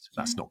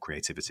that's not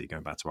creativity,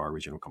 going back to our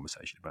original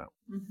conversation about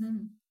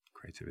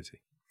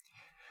creativity.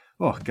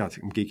 Oh, God,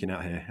 I'm geeking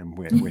out here, and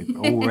we're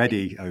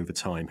already over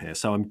time here.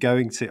 So I'm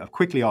going to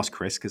quickly ask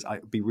Chris, because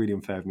it would be really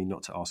unfair of me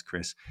not to ask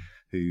Chris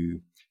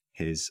who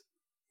his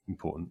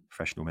important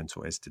professional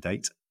mentor is to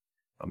date.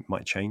 It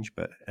might change,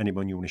 but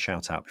anyone you want to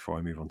shout out before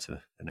I move on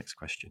to the next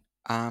question?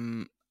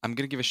 I'm going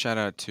to give a shout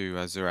out to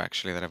Azura,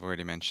 actually, that I've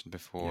already mentioned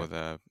before,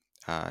 the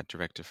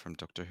director from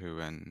Doctor Who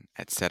and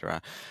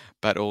etc.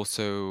 But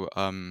also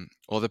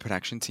all the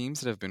production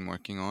teams that I've been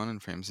working on in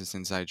Framestore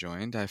since I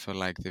joined. I feel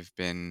like they've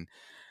been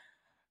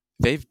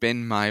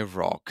my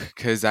rock,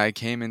 because I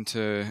came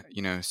into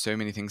so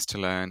many things to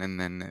learn, and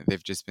then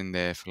they've just been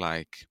there for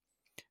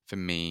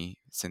me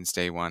since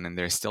day one, and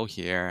they're still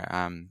here.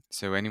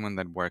 So anyone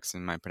that works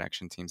in my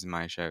production teams in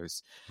my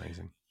shows,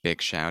 amazing,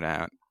 big shout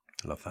out.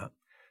 I love that.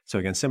 So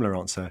again, similar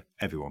answer,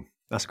 everyone.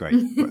 That's great.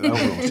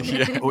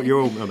 Awesome.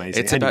 You're all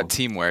amazing. It's about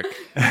teamwork.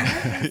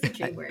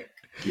 Teamwork.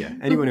 Yeah,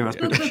 anyone who has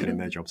production in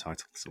their job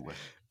title somewhere.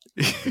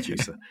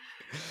 Producer.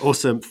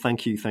 Awesome.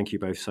 Thank you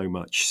both so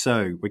much.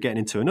 So we're getting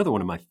into another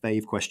one of my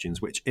fave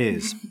questions, which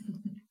is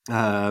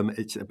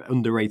it's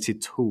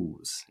underrated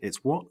tools.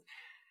 It's what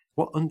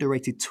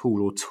underrated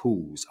tool or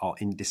tools are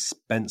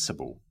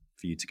indispensable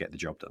for you to get the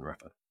job done,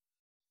 Rafa?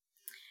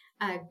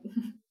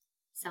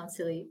 sounds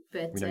silly,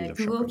 but We know you love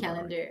Google shotgun,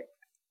 Calendar.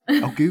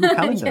 Oh, Google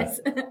Calendar. Yes.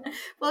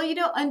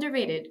 Well,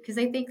 underrated, because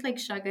I think like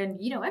shotgun,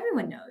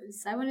 everyone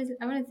knows. I want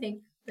to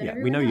think that Yeah, we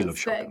everyone know knows, you love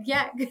shotgun.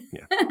 Yeah.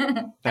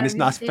 And it's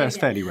Gotta that's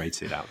fairly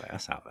rated out there.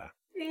 That's out there.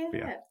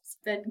 Yeah.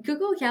 But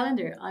Google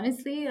Calendar,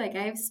 honestly, like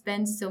I've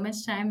spent so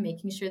much time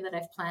making sure that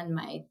I've planned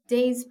my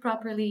days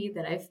properly,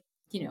 that I've,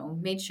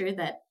 made sure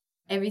that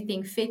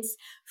everything fits.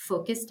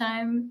 Focus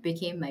time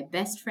became my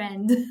best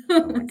friend.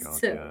 Oh my God,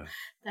 So yeah.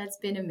 that's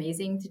been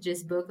amazing to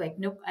just book. Like,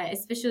 nope,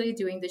 especially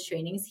doing the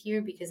trainings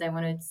here, because I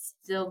want to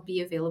still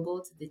be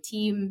available to the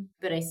team,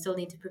 but I still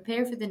need to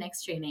prepare for the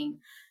next training.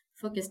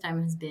 Focus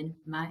time has been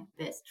my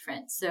best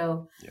friend.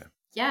 So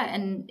yeah,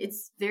 and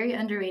it's very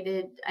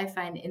underrated, I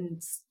find,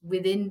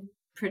 within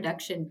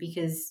production,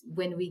 because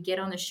when we get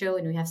on a show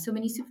and we have so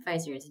many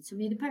supervisors and so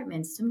many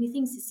departments, so many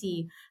things to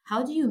see,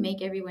 how do you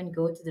make everyone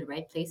go to the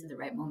right place at the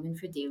right moment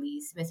for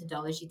dailies?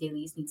 Methodology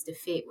dailies needs to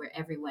fit where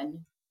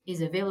everyone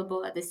is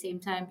available at the same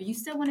time, but you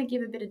still want to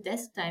give a bit of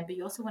desk time, but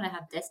you also want to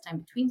have desk time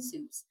between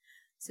soups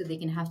so they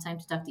can have time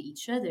to talk to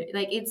each other.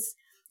 Like, it's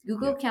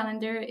Google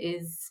Calendar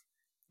is,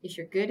 if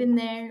you're good in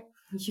there,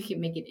 you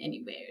can make it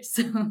anywhere.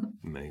 So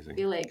amazing. I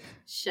feel like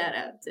shout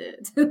out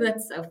to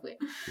that software.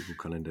 Google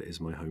Calendar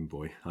is my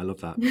homeboy. I love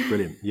that.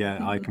 Brilliant.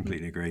 Yeah, I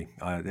completely agree.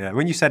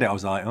 When you said it, I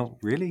was like, oh,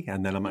 really?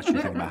 And then I'm actually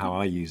thinking about how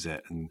I use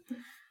it. And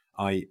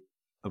I've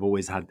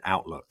always had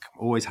Outlook,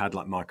 always had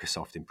like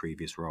Microsoft in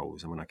previous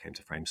roles. And when I came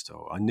to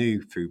Framestore, I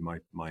knew through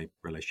my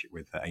relationship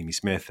with Amy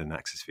Smith and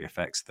Access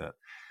VFX that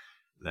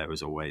there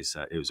was always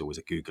it was always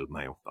a Google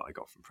mail that I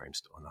got from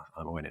Framestore. And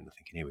I went in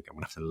thinking, here we go, I'm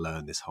going to have to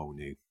learn this whole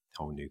new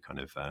kind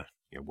of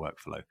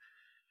workflow.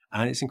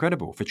 And it's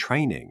incredible for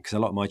training, because a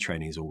lot of my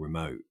training is all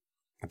remote.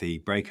 The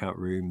breakout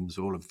rooms,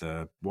 all of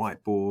the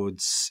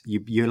whiteboards.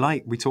 You're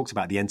like, we talked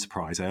about the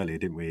enterprise earlier,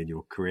 didn't we, in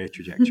your career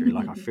trajectory?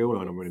 Like, I feel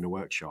when I'm running a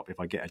workshop, if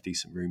I get a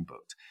decent room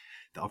booked,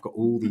 that I've got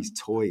all these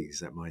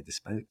toys at my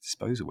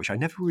disposal, which I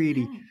never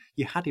really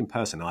you had in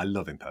person. I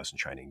love in-person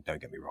training,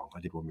 don't get me wrong. I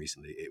did one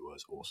recently. It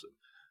was awesome.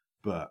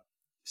 But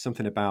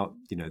something about,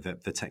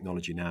 the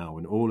technology now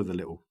and all of the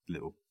little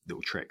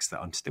tricks that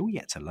I'm still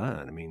yet to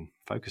learn. I mean,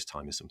 focus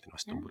time is something I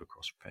stumbled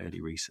across fairly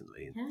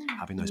recently, and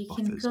having those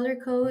buffers. You can color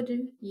code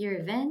your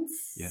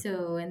events. Yeah.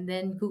 So, and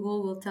then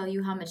Google will tell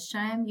you how much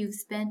time you've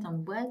spent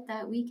on what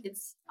that week.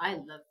 I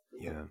love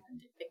Google.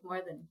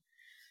 Like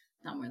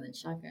not more than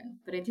shotgun,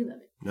 but I do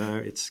love it. No,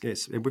 it's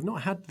we've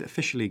not had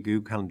officially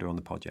Google Calendar on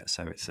the pod yet,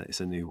 so it's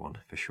a new one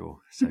for sure.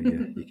 So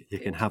you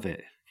can have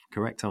it.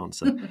 Correct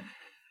answer.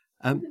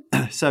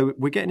 So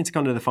we're getting into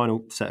kind of the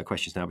final set of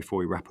questions now before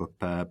we wrap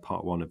up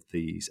part one of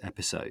these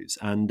episodes.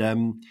 And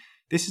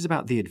this is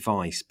about the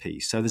advice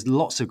piece. So there's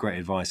lots of great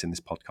advice in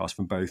this podcast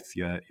from both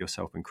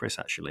yourself and Chris,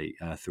 actually,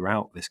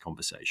 throughout this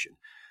conversation.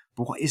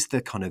 But what is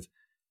the kind of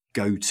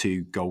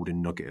go-to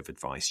golden nugget of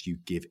advice you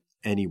give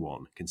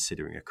anyone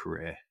considering a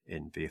career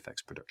in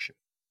VFX production?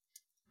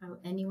 Oh,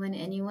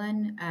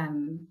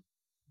 anyone.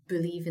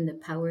 Believe in the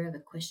power of a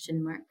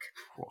question mark.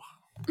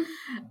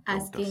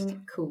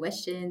 Asking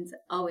questions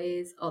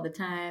always, all the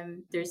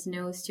time. There's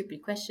no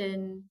stupid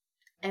question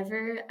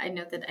ever. I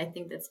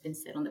think that's been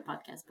said on the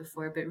podcast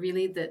before, but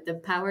really the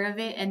power of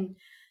it, and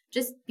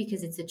just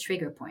because it's a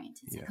trigger point,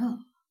 it's like, oh,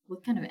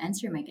 what kind of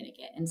answer am I going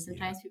to get? And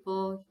sometimes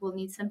people will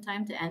need some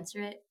time to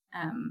answer it.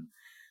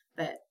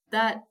 But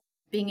that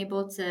being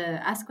able to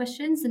ask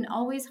questions and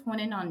always hone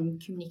in on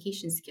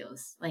communication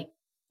skills. Like,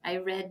 I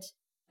read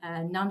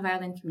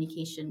Nonviolent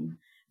Communication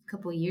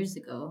couple years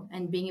ago,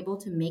 and being able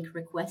to make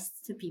requests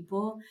to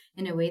people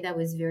in a way that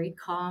was very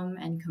calm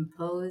and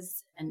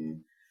composed,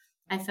 and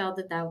I felt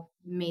that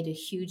made a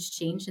huge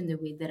change in the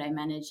way that I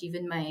manage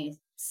even my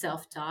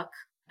self-talk,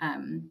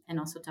 and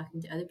also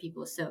talking to other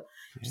people. So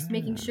just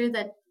making sure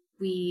that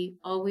we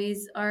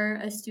always are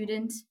a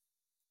student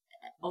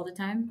all the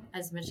time,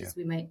 as much as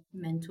we might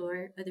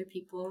mentor other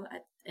people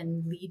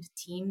and lead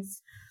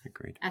teams.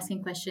 Agreed.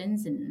 Asking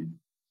questions and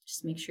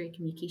just make sure your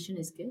communication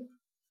is good.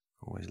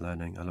 Always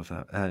learning. I love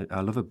that.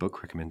 I love a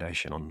book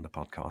recommendation on the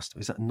podcast.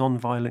 Is that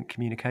Nonviolent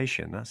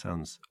Communication? That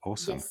sounds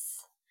awesome.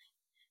 Yes.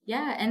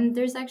 Yeah, and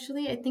there's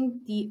actually, I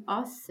think the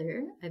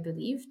author, I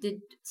believe,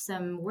 did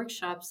some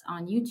workshops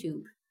on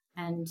YouTube.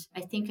 And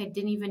I think I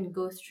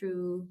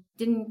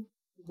didn't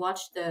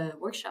watch the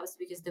workshops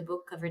because the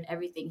book covered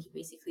everything. He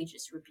basically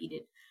just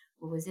repeated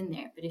what was in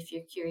there. But if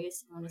you're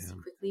curious and want to see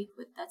quickly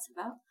what that's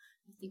about,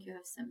 I think you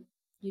have some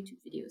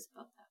YouTube videos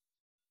about that.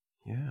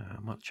 Yeah, I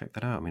might check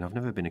that out. I mean, I've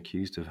never been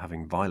accused of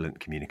having violent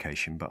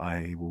communication, but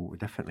I will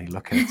definitely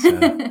look at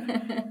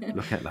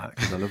that,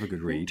 because I love a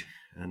good read.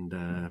 And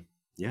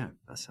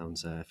that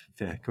sounds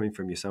coming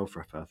from yourself,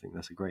 Raphaelle, I think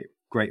that's a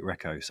great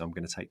reco. So I'm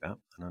going to take that,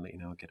 and I'll let you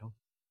know how I get on.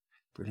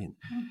 Brilliant.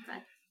 Okay.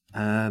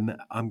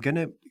 I'm going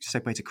to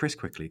segue to Chris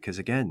quickly, because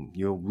again,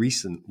 you're a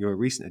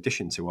recent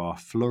addition to our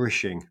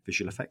flourishing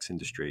visual effects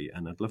industry,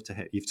 and I'd love to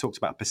hear. You've talked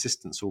about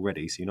persistence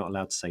already, so you're not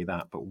allowed to say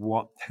that. But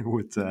what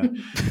would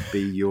be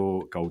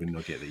your golden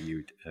nugget that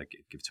you'd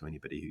give to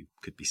anybody who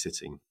could be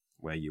sitting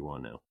where you are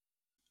now?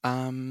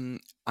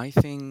 I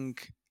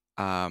think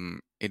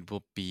it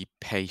will be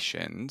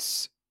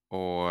patience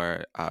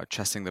or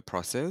trusting the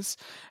process.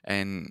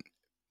 And,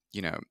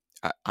 you know,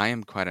 I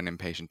am quite an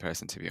impatient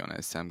person, to be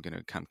honest. I'm going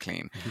to come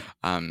clean.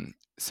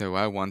 So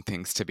I want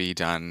things to be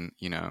done,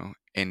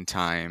 in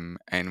time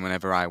and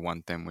whenever I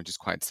want them, which is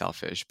quite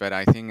selfish. But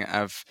I think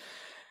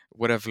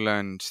what I've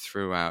learned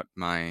throughout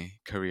my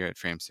career at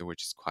Framestore,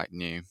 which is quite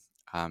new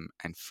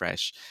and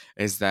fresh,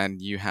 is that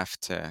you have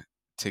to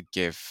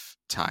give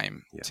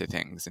time to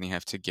things, and you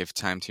have to give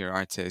time to your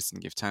artists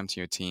and give time to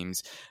your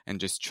teams and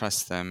just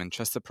trust them and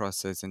trust the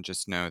process, and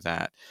just know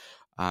that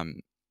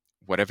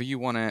whatever you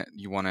want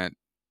to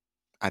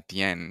at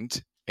the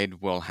end,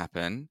 it will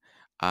happen,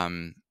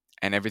 and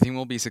everything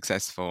will be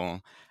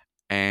successful.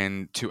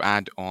 And to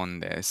add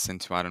on this,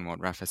 and to add on what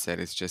Rafa said,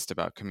 it's just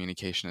about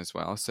communication as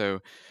well. So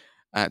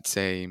I'd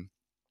say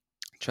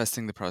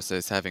trusting the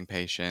process, having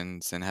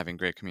patience, and having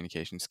great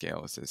communication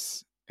skills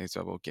is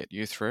what will get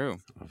you through.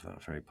 I love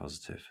that. Very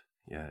positive.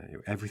 Yeah,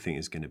 everything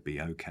is going to be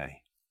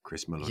okay.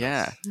 Chris Mylordos.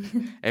 Yeah,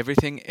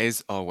 everything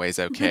is always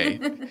okay.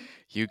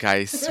 You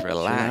guys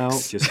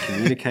relax. Chill out, just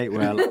communicate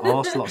well,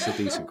 ask lots of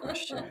decent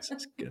questions.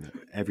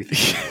 Everything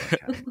will be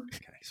okay.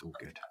 Okay, it's all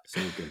good. It's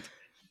all good.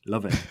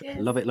 Love it. Yes.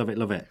 Love it, love it,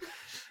 love it.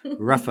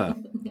 Rafa,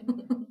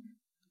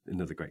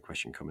 another great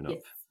question coming up,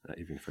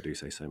 even if I do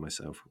say so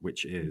myself,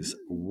 which is,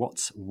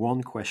 what's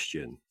one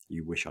question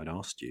you wish I'd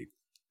asked you,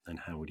 and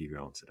how would you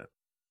answer it?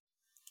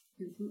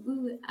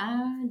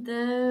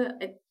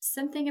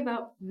 Something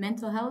about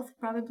mental health,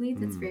 probably,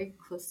 that's very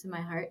close to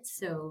my heart.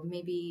 So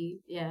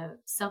maybe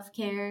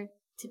self-care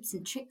tips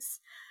and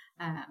tricks.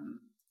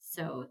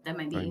 So that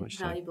might be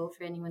valuable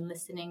for anyone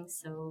listening.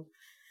 So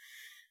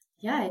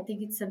I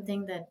think it's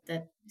something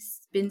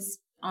that's been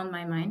on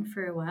my mind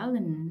for a while,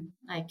 and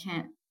I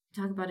can't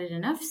talk about it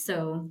enough.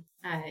 So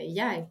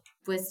I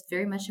was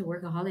very much a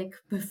workaholic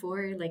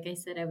before. Like I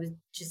said, I would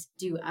just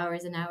do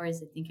hours and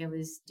hours. I think I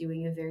was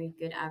doing a very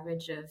good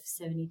average of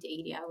 70 to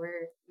 80 hour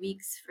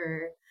weeks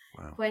for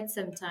quite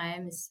some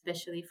time,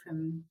 especially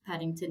from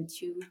Paddington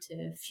 2 to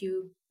a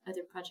few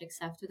other projects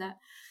after that.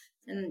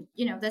 And,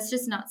 that's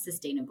just not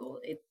sustainable.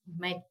 It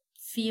might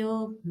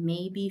feel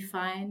maybe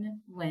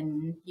fine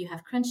when you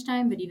have crunch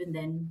time, but even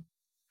then,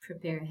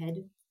 prepare ahead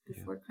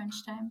before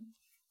crunch time.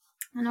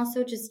 And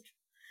also just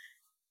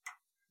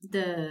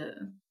the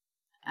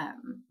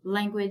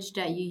language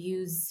that you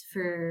use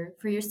for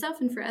yourself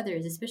and for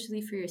others,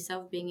 especially for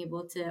yourself, being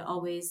able to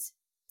always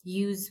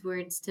use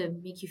words to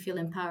make you feel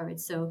empowered.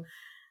 So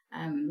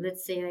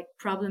let's say like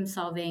problem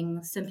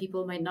solving, some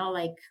people might not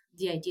like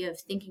the idea of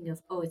thinking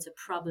of, it's a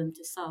problem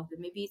to solve, but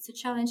maybe it's a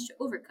challenge to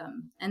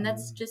overcome. And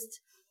that's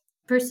just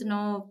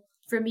personal.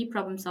 For me,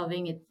 problem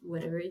solving, it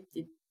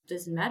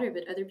doesn't matter,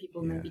 but other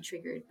people might be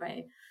triggered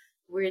by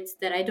words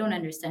that I don't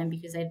understand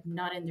because I'm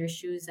not in their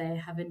shoes. I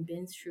haven't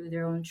been through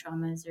their own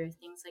traumas or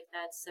things like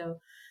that. So,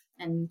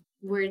 and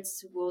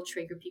words will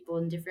trigger people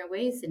in different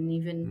ways, and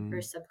even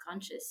our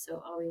subconscious.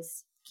 So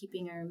always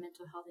keeping our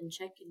mental health in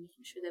check and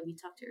making sure that we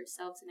talk to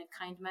ourselves in a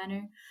kind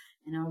manner,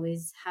 and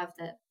always have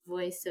that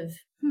voice of,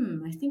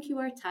 I think you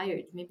are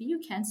tired. Maybe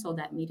you cancel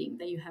that meeting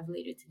that you have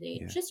later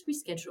today. Just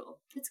reschedule.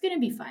 It's going to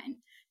be fine,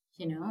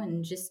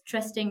 and just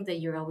trusting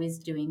that you're always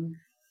doing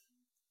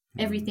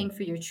everything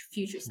for your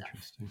future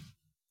self.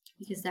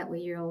 Because that way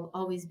you'll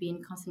always be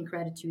in constant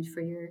gratitude for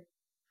your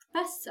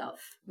past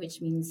self, which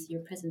means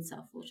your present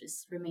self will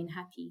just remain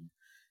happy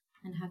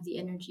and have the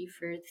energy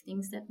for the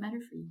things that matter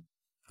for you.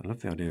 I love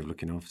the idea of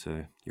looking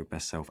after your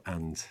best self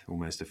and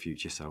almost a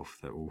future self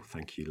that will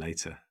thank you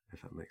later,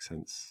 if that makes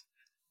sense.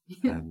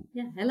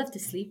 I love to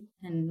sleep,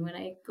 and when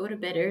I go to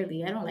bed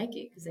early, I don't like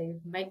it because I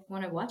might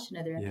want to watch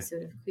another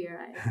episode of Queer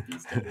Eye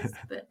these days,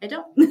 but I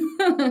don't.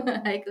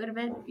 I go to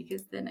bed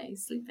because then I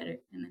sleep better,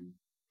 and then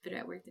better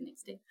at work the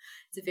next day.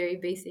 It's a very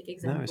basic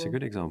example. No, it's a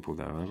good example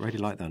though. I really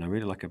like that, and I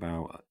really like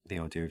about the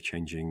idea of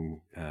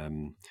changing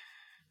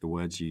the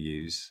words you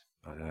use.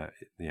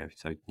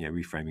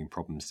 Reframing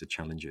problems to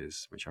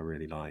challenges, which I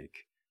really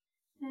like.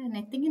 And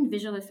I think in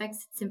visual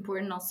effects, it's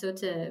important also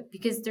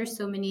because there's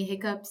so many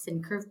hiccups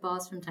and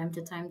curveballs from time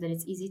to time, that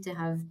it's easy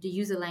to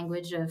use a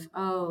language of,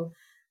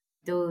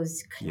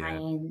 those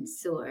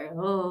clients,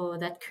 or,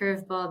 that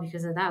curveball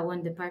because of that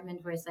one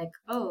department, where it's like,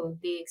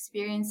 they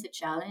experienced a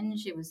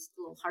challenge. It was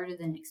a little harder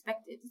than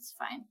expected. It's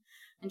fine.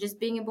 And just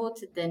being able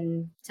to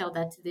then tell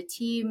that to the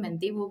team, and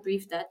they will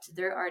brief that to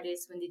their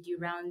artists when they do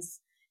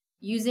rounds,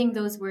 using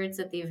those words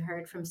that they've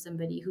heard from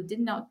somebody who did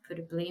not put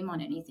a blame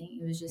on anything.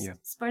 It was just,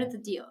 it's part of the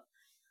deal.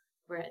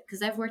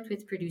 Because I've worked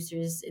with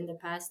producers in the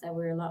past that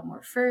were a lot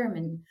more firm,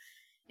 and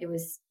it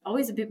was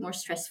always a bit more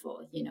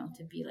stressful,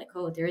 to be like,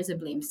 there is a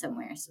blame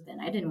somewhere. So then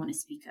I didn't want to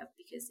speak up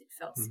because it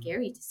felt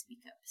scary to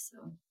speak up. So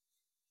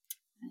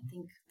I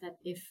think that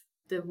if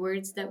the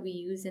words that we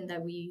use and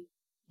that we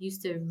use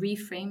to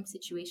reframe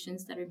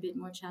situations that are a bit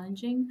more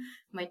challenging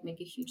might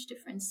make a huge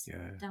difference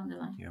down the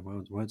line. Yeah,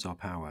 well, words are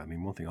power. I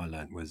mean, one thing I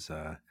learned was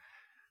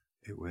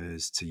it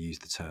was to use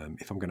the term,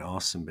 if I'm going to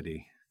ask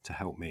somebody to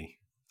help me,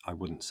 I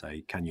wouldn't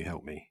say, can you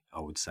help me? I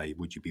would say,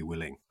 would you be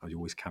willing? I'd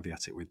always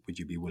caveat it with, would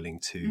you be willing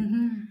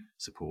to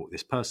support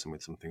this person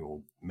with something,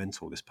 or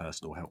mentor this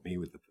person, or help me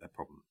with a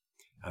problem?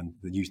 And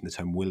using the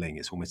term willing,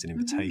 it's almost an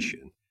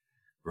invitation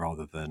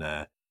rather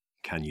than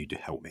can you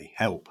help me?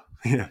 Help!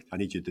 I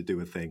need you to do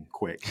a thing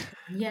quick.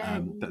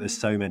 But there's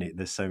so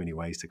many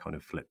ways to kind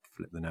of flip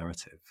the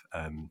narrative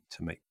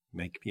to make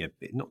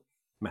it not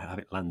have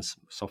it land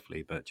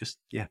softly, but just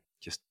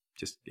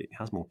it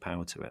has more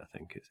power to it. I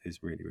think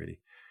it's really, really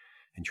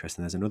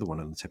interesting. There's another one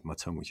on the tip of my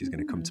tongue which is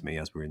going to come to me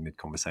as we're in mid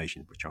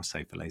conversation, which I'll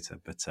save for later.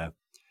 But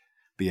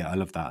yeah, I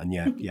love that. And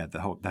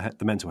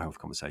the mental health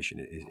conversation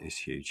is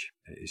huge.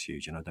 It is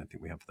huge, and I don't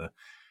think we have the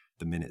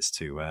minutes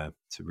to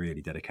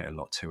really dedicate a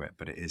lot to it.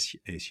 But it is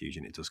huge,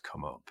 and it does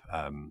come up.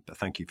 But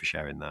thank you for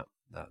sharing that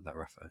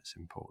Rafa. It's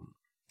important.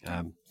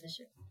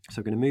 Pleasure. So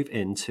we're going to move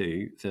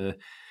into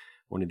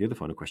one of the other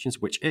final questions,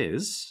 which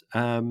is,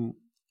 who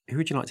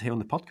would you like to hear on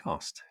the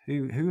podcast?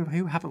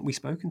 Who haven't we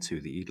spoken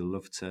to that you'd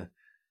love to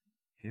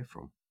hear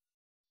from?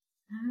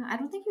 I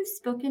don't think we've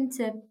spoken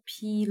to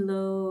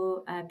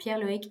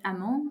Pierre-Loïc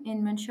Hamon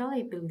in Montreal.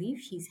 I believe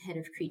he's head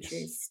of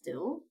creatures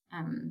still.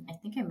 I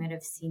think I might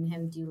have seen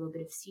him do a little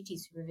bit of CG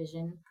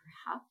supervision,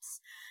 perhaps.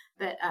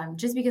 But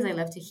just because I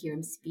love to hear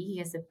him speak, he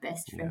has the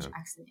best French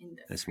accent in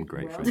the There's some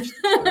great world.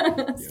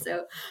 French.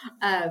 So,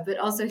 but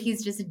also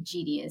he's just a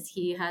genius.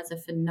 He has a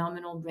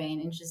phenomenal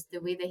brain, and just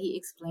the way that he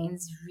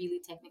explains really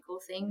technical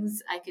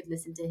things, I could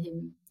listen to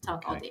him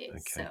talk all day.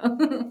 Okay. So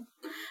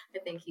I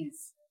think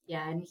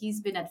and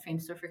he's been at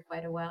Framestore for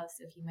quite a while,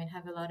 so he might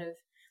have a lot of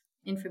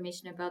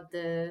information about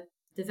the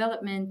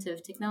development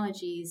of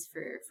technologies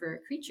for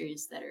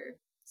creatures that are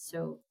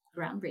so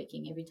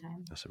groundbreaking every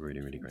time. That's a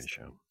really, really great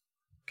show.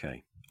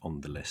 Okay,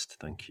 on the list.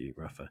 Thank you,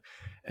 Rafa.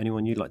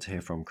 Anyone you'd like to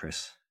hear from,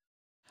 Chris?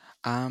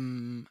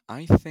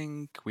 I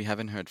think we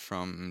haven't heard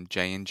from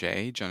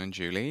J&J, John and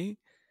Julie.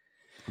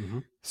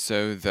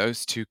 So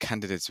those two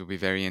candidates will be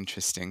very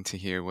interesting to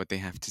hear what they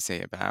have to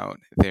say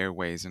about their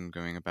ways on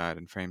going about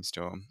in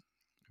Framestore.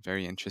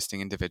 Very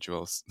interesting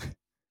individuals.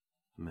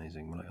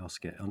 Amazing. Well, I'll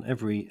get on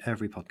every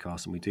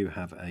podcast, and we do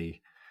have a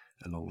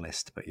long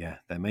list. But yeah,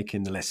 they're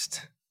making the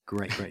list.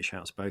 Great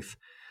shouts both.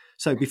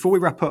 So before we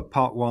wrap up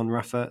part one,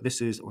 Rafa, this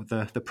is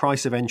the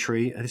price of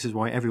entry. This is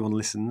why everyone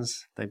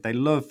listens. They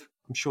love.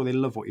 I'm sure they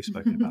love what you've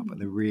spoken about, but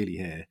they're really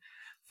here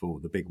for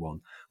the big one,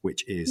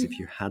 which is if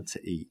you had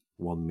to eat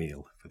one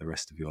meal for the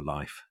rest of your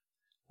life,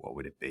 what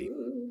would it be?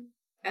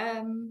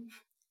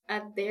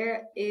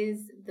 There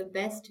is the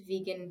best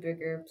vegan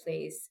burger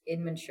place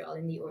in Montreal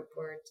in the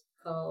Airport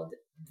called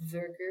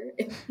Burger.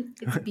 It's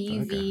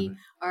BVRGER.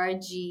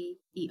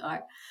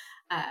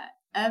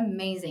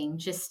 Amazing.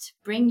 Just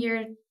bring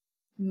your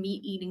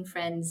meat-eating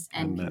friends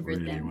and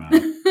convert them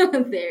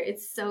there.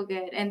 It's so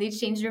good. And they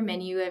change their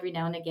menu every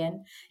now and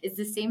again. It's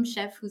the same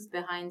chef who's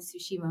behind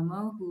Sushi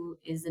Momo, who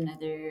is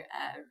another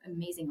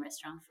amazing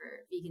restaurant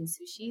for vegan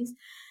sushis.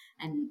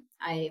 And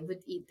I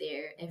would eat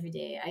there every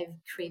day. I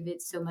crave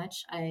it so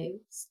much. I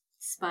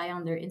spy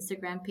on their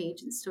Instagram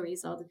page and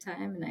stories all the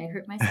time, and I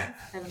hurt myself.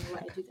 I don't know why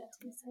I do that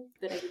to myself,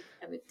 but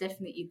I would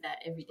definitely eat that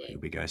every day. Here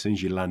we go. As soon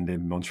as you land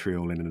in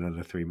Montreal in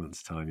another 3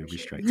 months' time, you'll be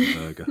straight to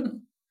burger.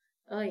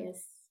 Oh,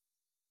 yes.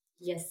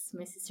 Yes,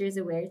 my sister is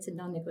aware. It's a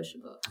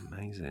non-negotiable.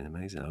 Amazing.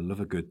 I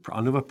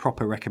love a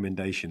proper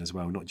recommendation as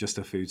well, not just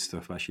the food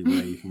stuff, actually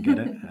where you can get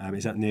it.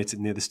 Is that near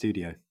the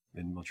studio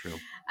in Montreal?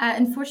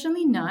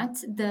 Unfortunately not.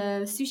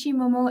 The Sushi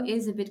Momo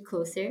is a bit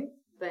closer,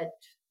 but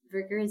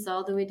Burger is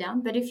all the way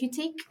down. But if you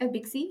take a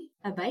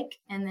bike,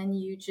 and then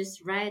you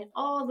just ride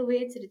all the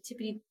way to the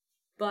tippity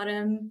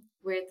bottom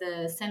where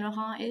the Saint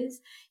Laurent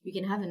is, you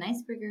can have a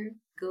nice burger,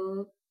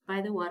 go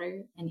by the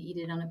water, and eat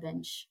it on a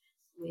bench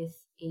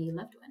with a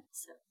loved one.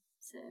 So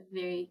it's a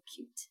very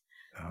cute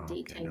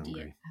date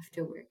idea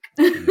after work.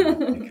 You're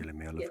killing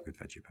me. I love a good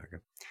veggie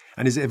burger.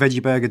 And is it a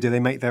veggie burger? Do they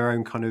make their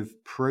own kind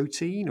of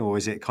protein, or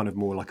is it kind of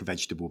more like a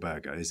vegetable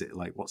burger? Is it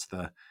like what's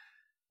the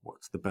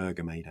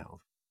burger made out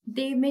of?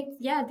 They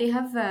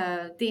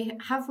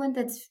have one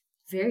that's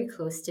very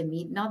close to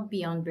meat, not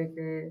Beyond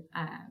Burger,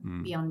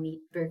 Beyond Meat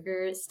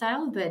burger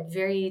style, but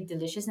very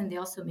delicious. And they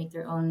also make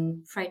their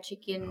own fried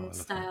chicken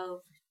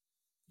style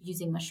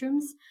using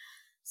mushrooms.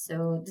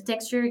 So the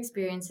texture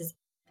experience is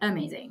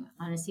amazing.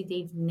 Honestly,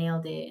 they've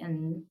nailed it.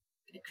 And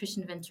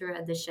Christian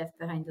Ventura, the chef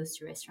behind those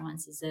two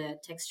restaurants, is a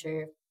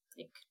texture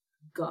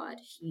god.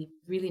 He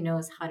really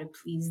knows how to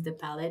please the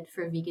palate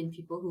for vegan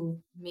people who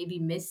maybe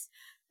miss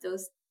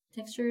those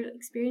texture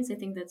experience. I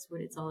think that's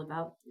what it's all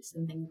about. There's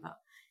something about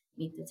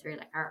meat that's very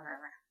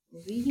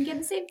you can get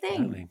the same thing.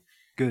 Totally.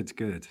 Good.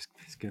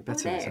 It's good.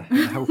 Better. It's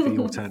a healthy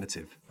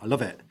alternative. I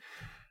love it.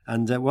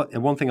 And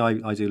one thing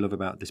I do love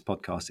about this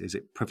podcast is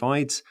it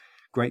provides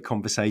great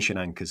conversation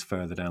anchors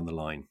further down the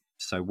line.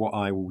 So what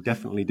I will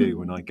definitely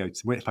do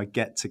if I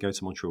get to go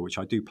to Montreal, which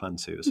I do plan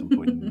to at some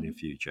point in the near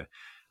future,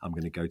 I'm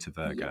going to go to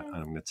Verga and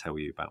I'm going to tell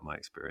you about my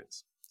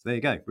experience. There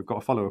you go. We've got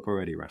a follow-up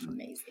already, Rafa.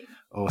 Amazing.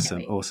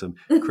 Awesome.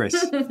 Chris,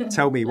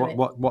 tell me,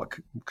 what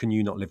can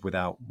you not live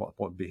without? What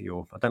would be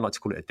your... I don't like to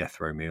call it a death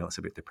row meal. That's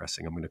a bit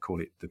depressing. I'm going to call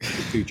it the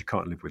food you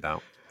can't live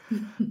without.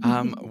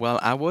 Well,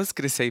 I was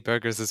going to say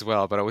burgers as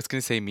well, but I was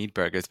going to say meat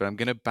burgers, but I'm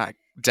going to back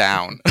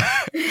down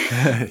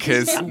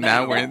because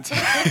now we're into...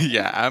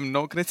 Yeah, I'm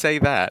not going to say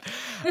that.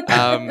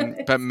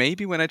 But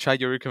maybe when I try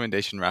your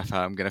recommendation, Rafa,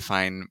 I'm going to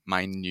find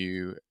my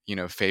new,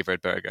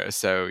 favorite burger.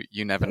 So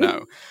you never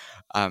know.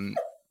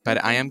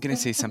 But I am going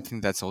to say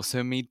something that's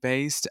also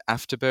meat-based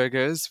after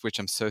burgers, which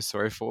I'm so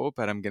sorry for,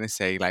 but I'm going to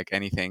say like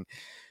anything.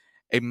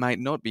 It might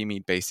not be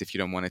meat-based if you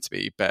don't want it to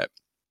be, but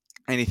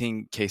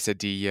anything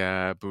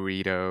quesadilla,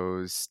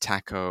 burritos,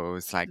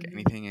 tacos, like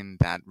anything in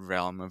that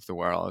realm of the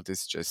world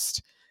is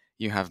just,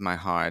 you have my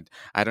heart.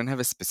 I don't have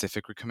a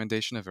specific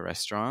recommendation of a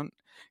restaurant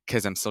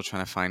because I'm still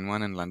trying to find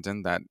one in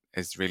London that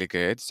is really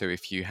good. So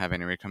if you have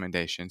any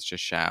recommendations,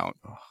 just shout.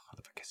 Oh, I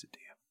love a quesadilla.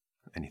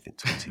 Anything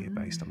tortilla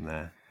based on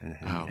there.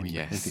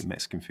 Anything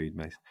Mexican food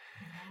based.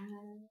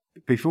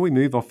 Before we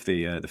move off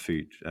the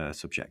food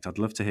subject, I'd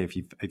love to hear if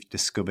you've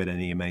discovered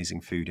any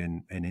amazing food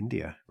in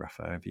India,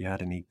 Rafa. Have you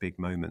had any big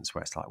moments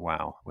where it's like,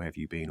 wow, where have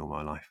you been all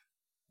my life?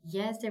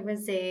 Yes,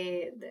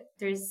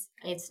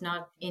 it's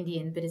not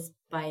Indian, but it's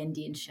by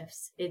Indian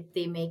chefs.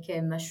 They make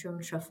a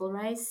mushroom truffle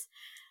rice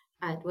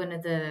at one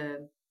of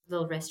the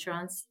little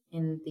restaurants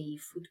in the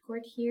food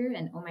court here,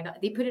 and oh my god,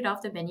 they put it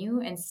off the menu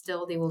and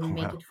still they will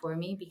make it for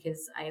me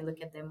because I look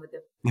at them with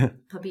the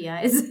puppy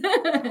eyes.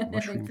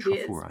 Mushroom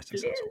truffle rice, that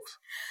sounds awesome.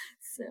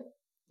 So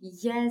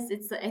yes,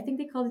 I think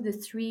they call it the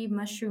 3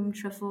 mushroom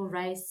truffle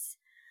rice,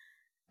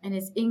 and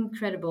it's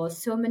incredible.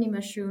 So many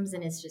mushrooms,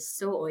 and it's just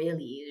so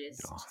oily. It's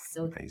just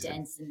so amazing.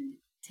 Dense and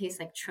tastes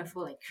like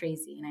truffle like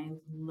crazy, and I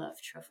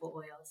love truffle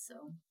oil.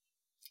 So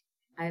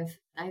I've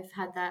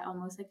had that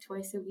almost like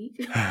twice a week.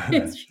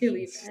 It's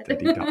really bad.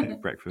 Steady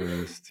diet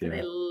breakfast. Yeah. But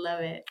I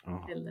love it.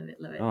 I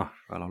love it. Oh,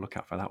 well, I'll look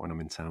out for that when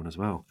I'm in town as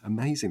well.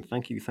 Amazing.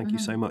 Thank you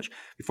so much.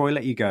 Before I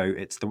let you go,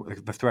 it's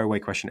the throwaway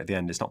question at the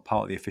end. It's not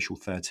part of the official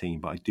 13,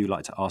 but I do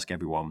like to ask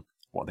everyone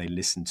what they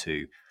listen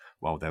to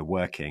while they're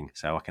working,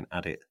 so I can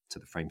add it to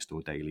the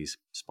Framestore Dailies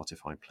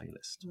Spotify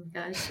playlist. Oh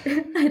gosh,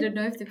 I don't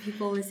know if the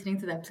people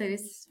listening to that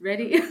playlist is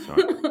ready.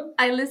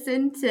 I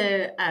listen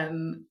to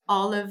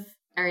all of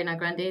Ariana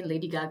Grande and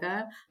Lady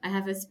Gaga. I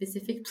have a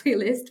specific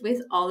playlist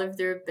with all of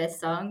their best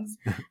songs,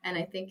 and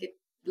I think it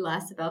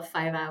lasts about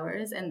 5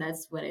 hours, and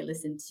that's what I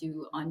listen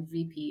to on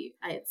repeat.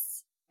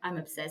 I'm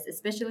obsessed,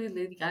 especially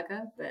Lady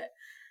Gaga, but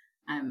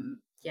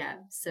yeah.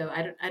 So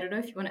I don't know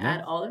if you want to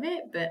add all of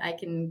it, but I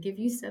can give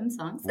you some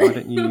songs. Why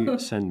don't you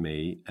send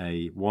me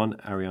one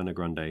Ariana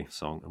Grande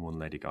song and one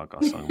Lady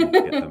Gaga song? We'll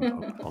get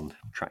them up on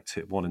track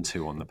 1 and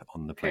 2 on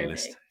the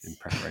playlist in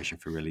preparation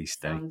for release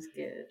day. Sounds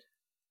good.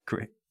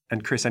 Great.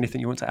 And Chris,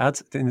 anything you want to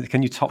add?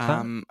 Can you top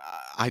that?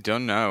 I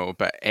don't know,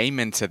 but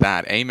amen to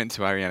that. Amen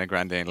to Ariana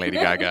Grande and Lady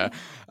Gaga.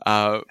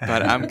 But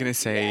I'm gonna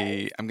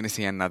say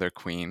another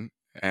queen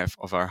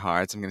of our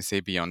hearts. I'm gonna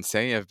say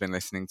Beyonce. I've been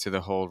listening to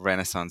the whole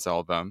Renaissance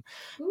album.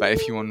 Ooh. But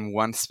if you want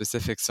one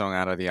specific song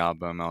out of the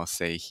album, I'll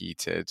say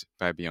 "Heated"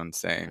 by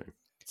Beyonce. Okay.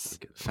 It's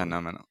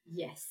phenomenal.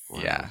 Yes. Wow.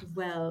 Yeah.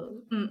 Well,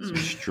 a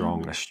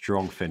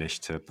strong finish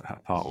to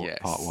part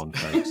one,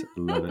 folks.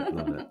 Love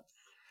it.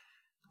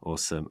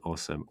 Awesome.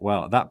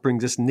 Well, that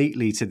brings us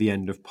neatly to the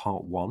end of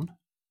part 1.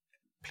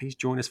 Please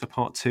join us for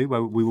part 2,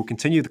 where we will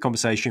continue the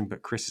conversation,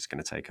 but Chris is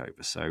going to take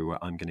over. So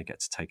I'm going to get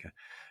to take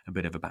a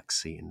bit of a back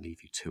seat and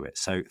leave you to it.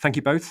 So thank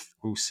you both.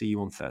 We'll see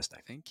you on Thursday.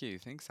 Thank you.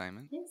 Thanks,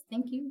 Simon. Yes,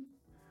 thank you.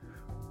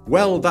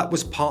 Well, that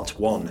was part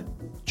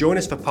 1. Join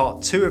us for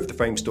part 2 of the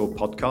Framestore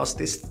podcast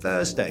this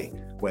Thursday,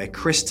 where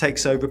Chris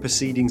takes over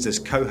proceedings as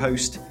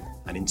co-host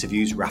and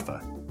interviews Rafa.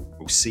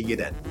 We'll see you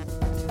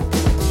then.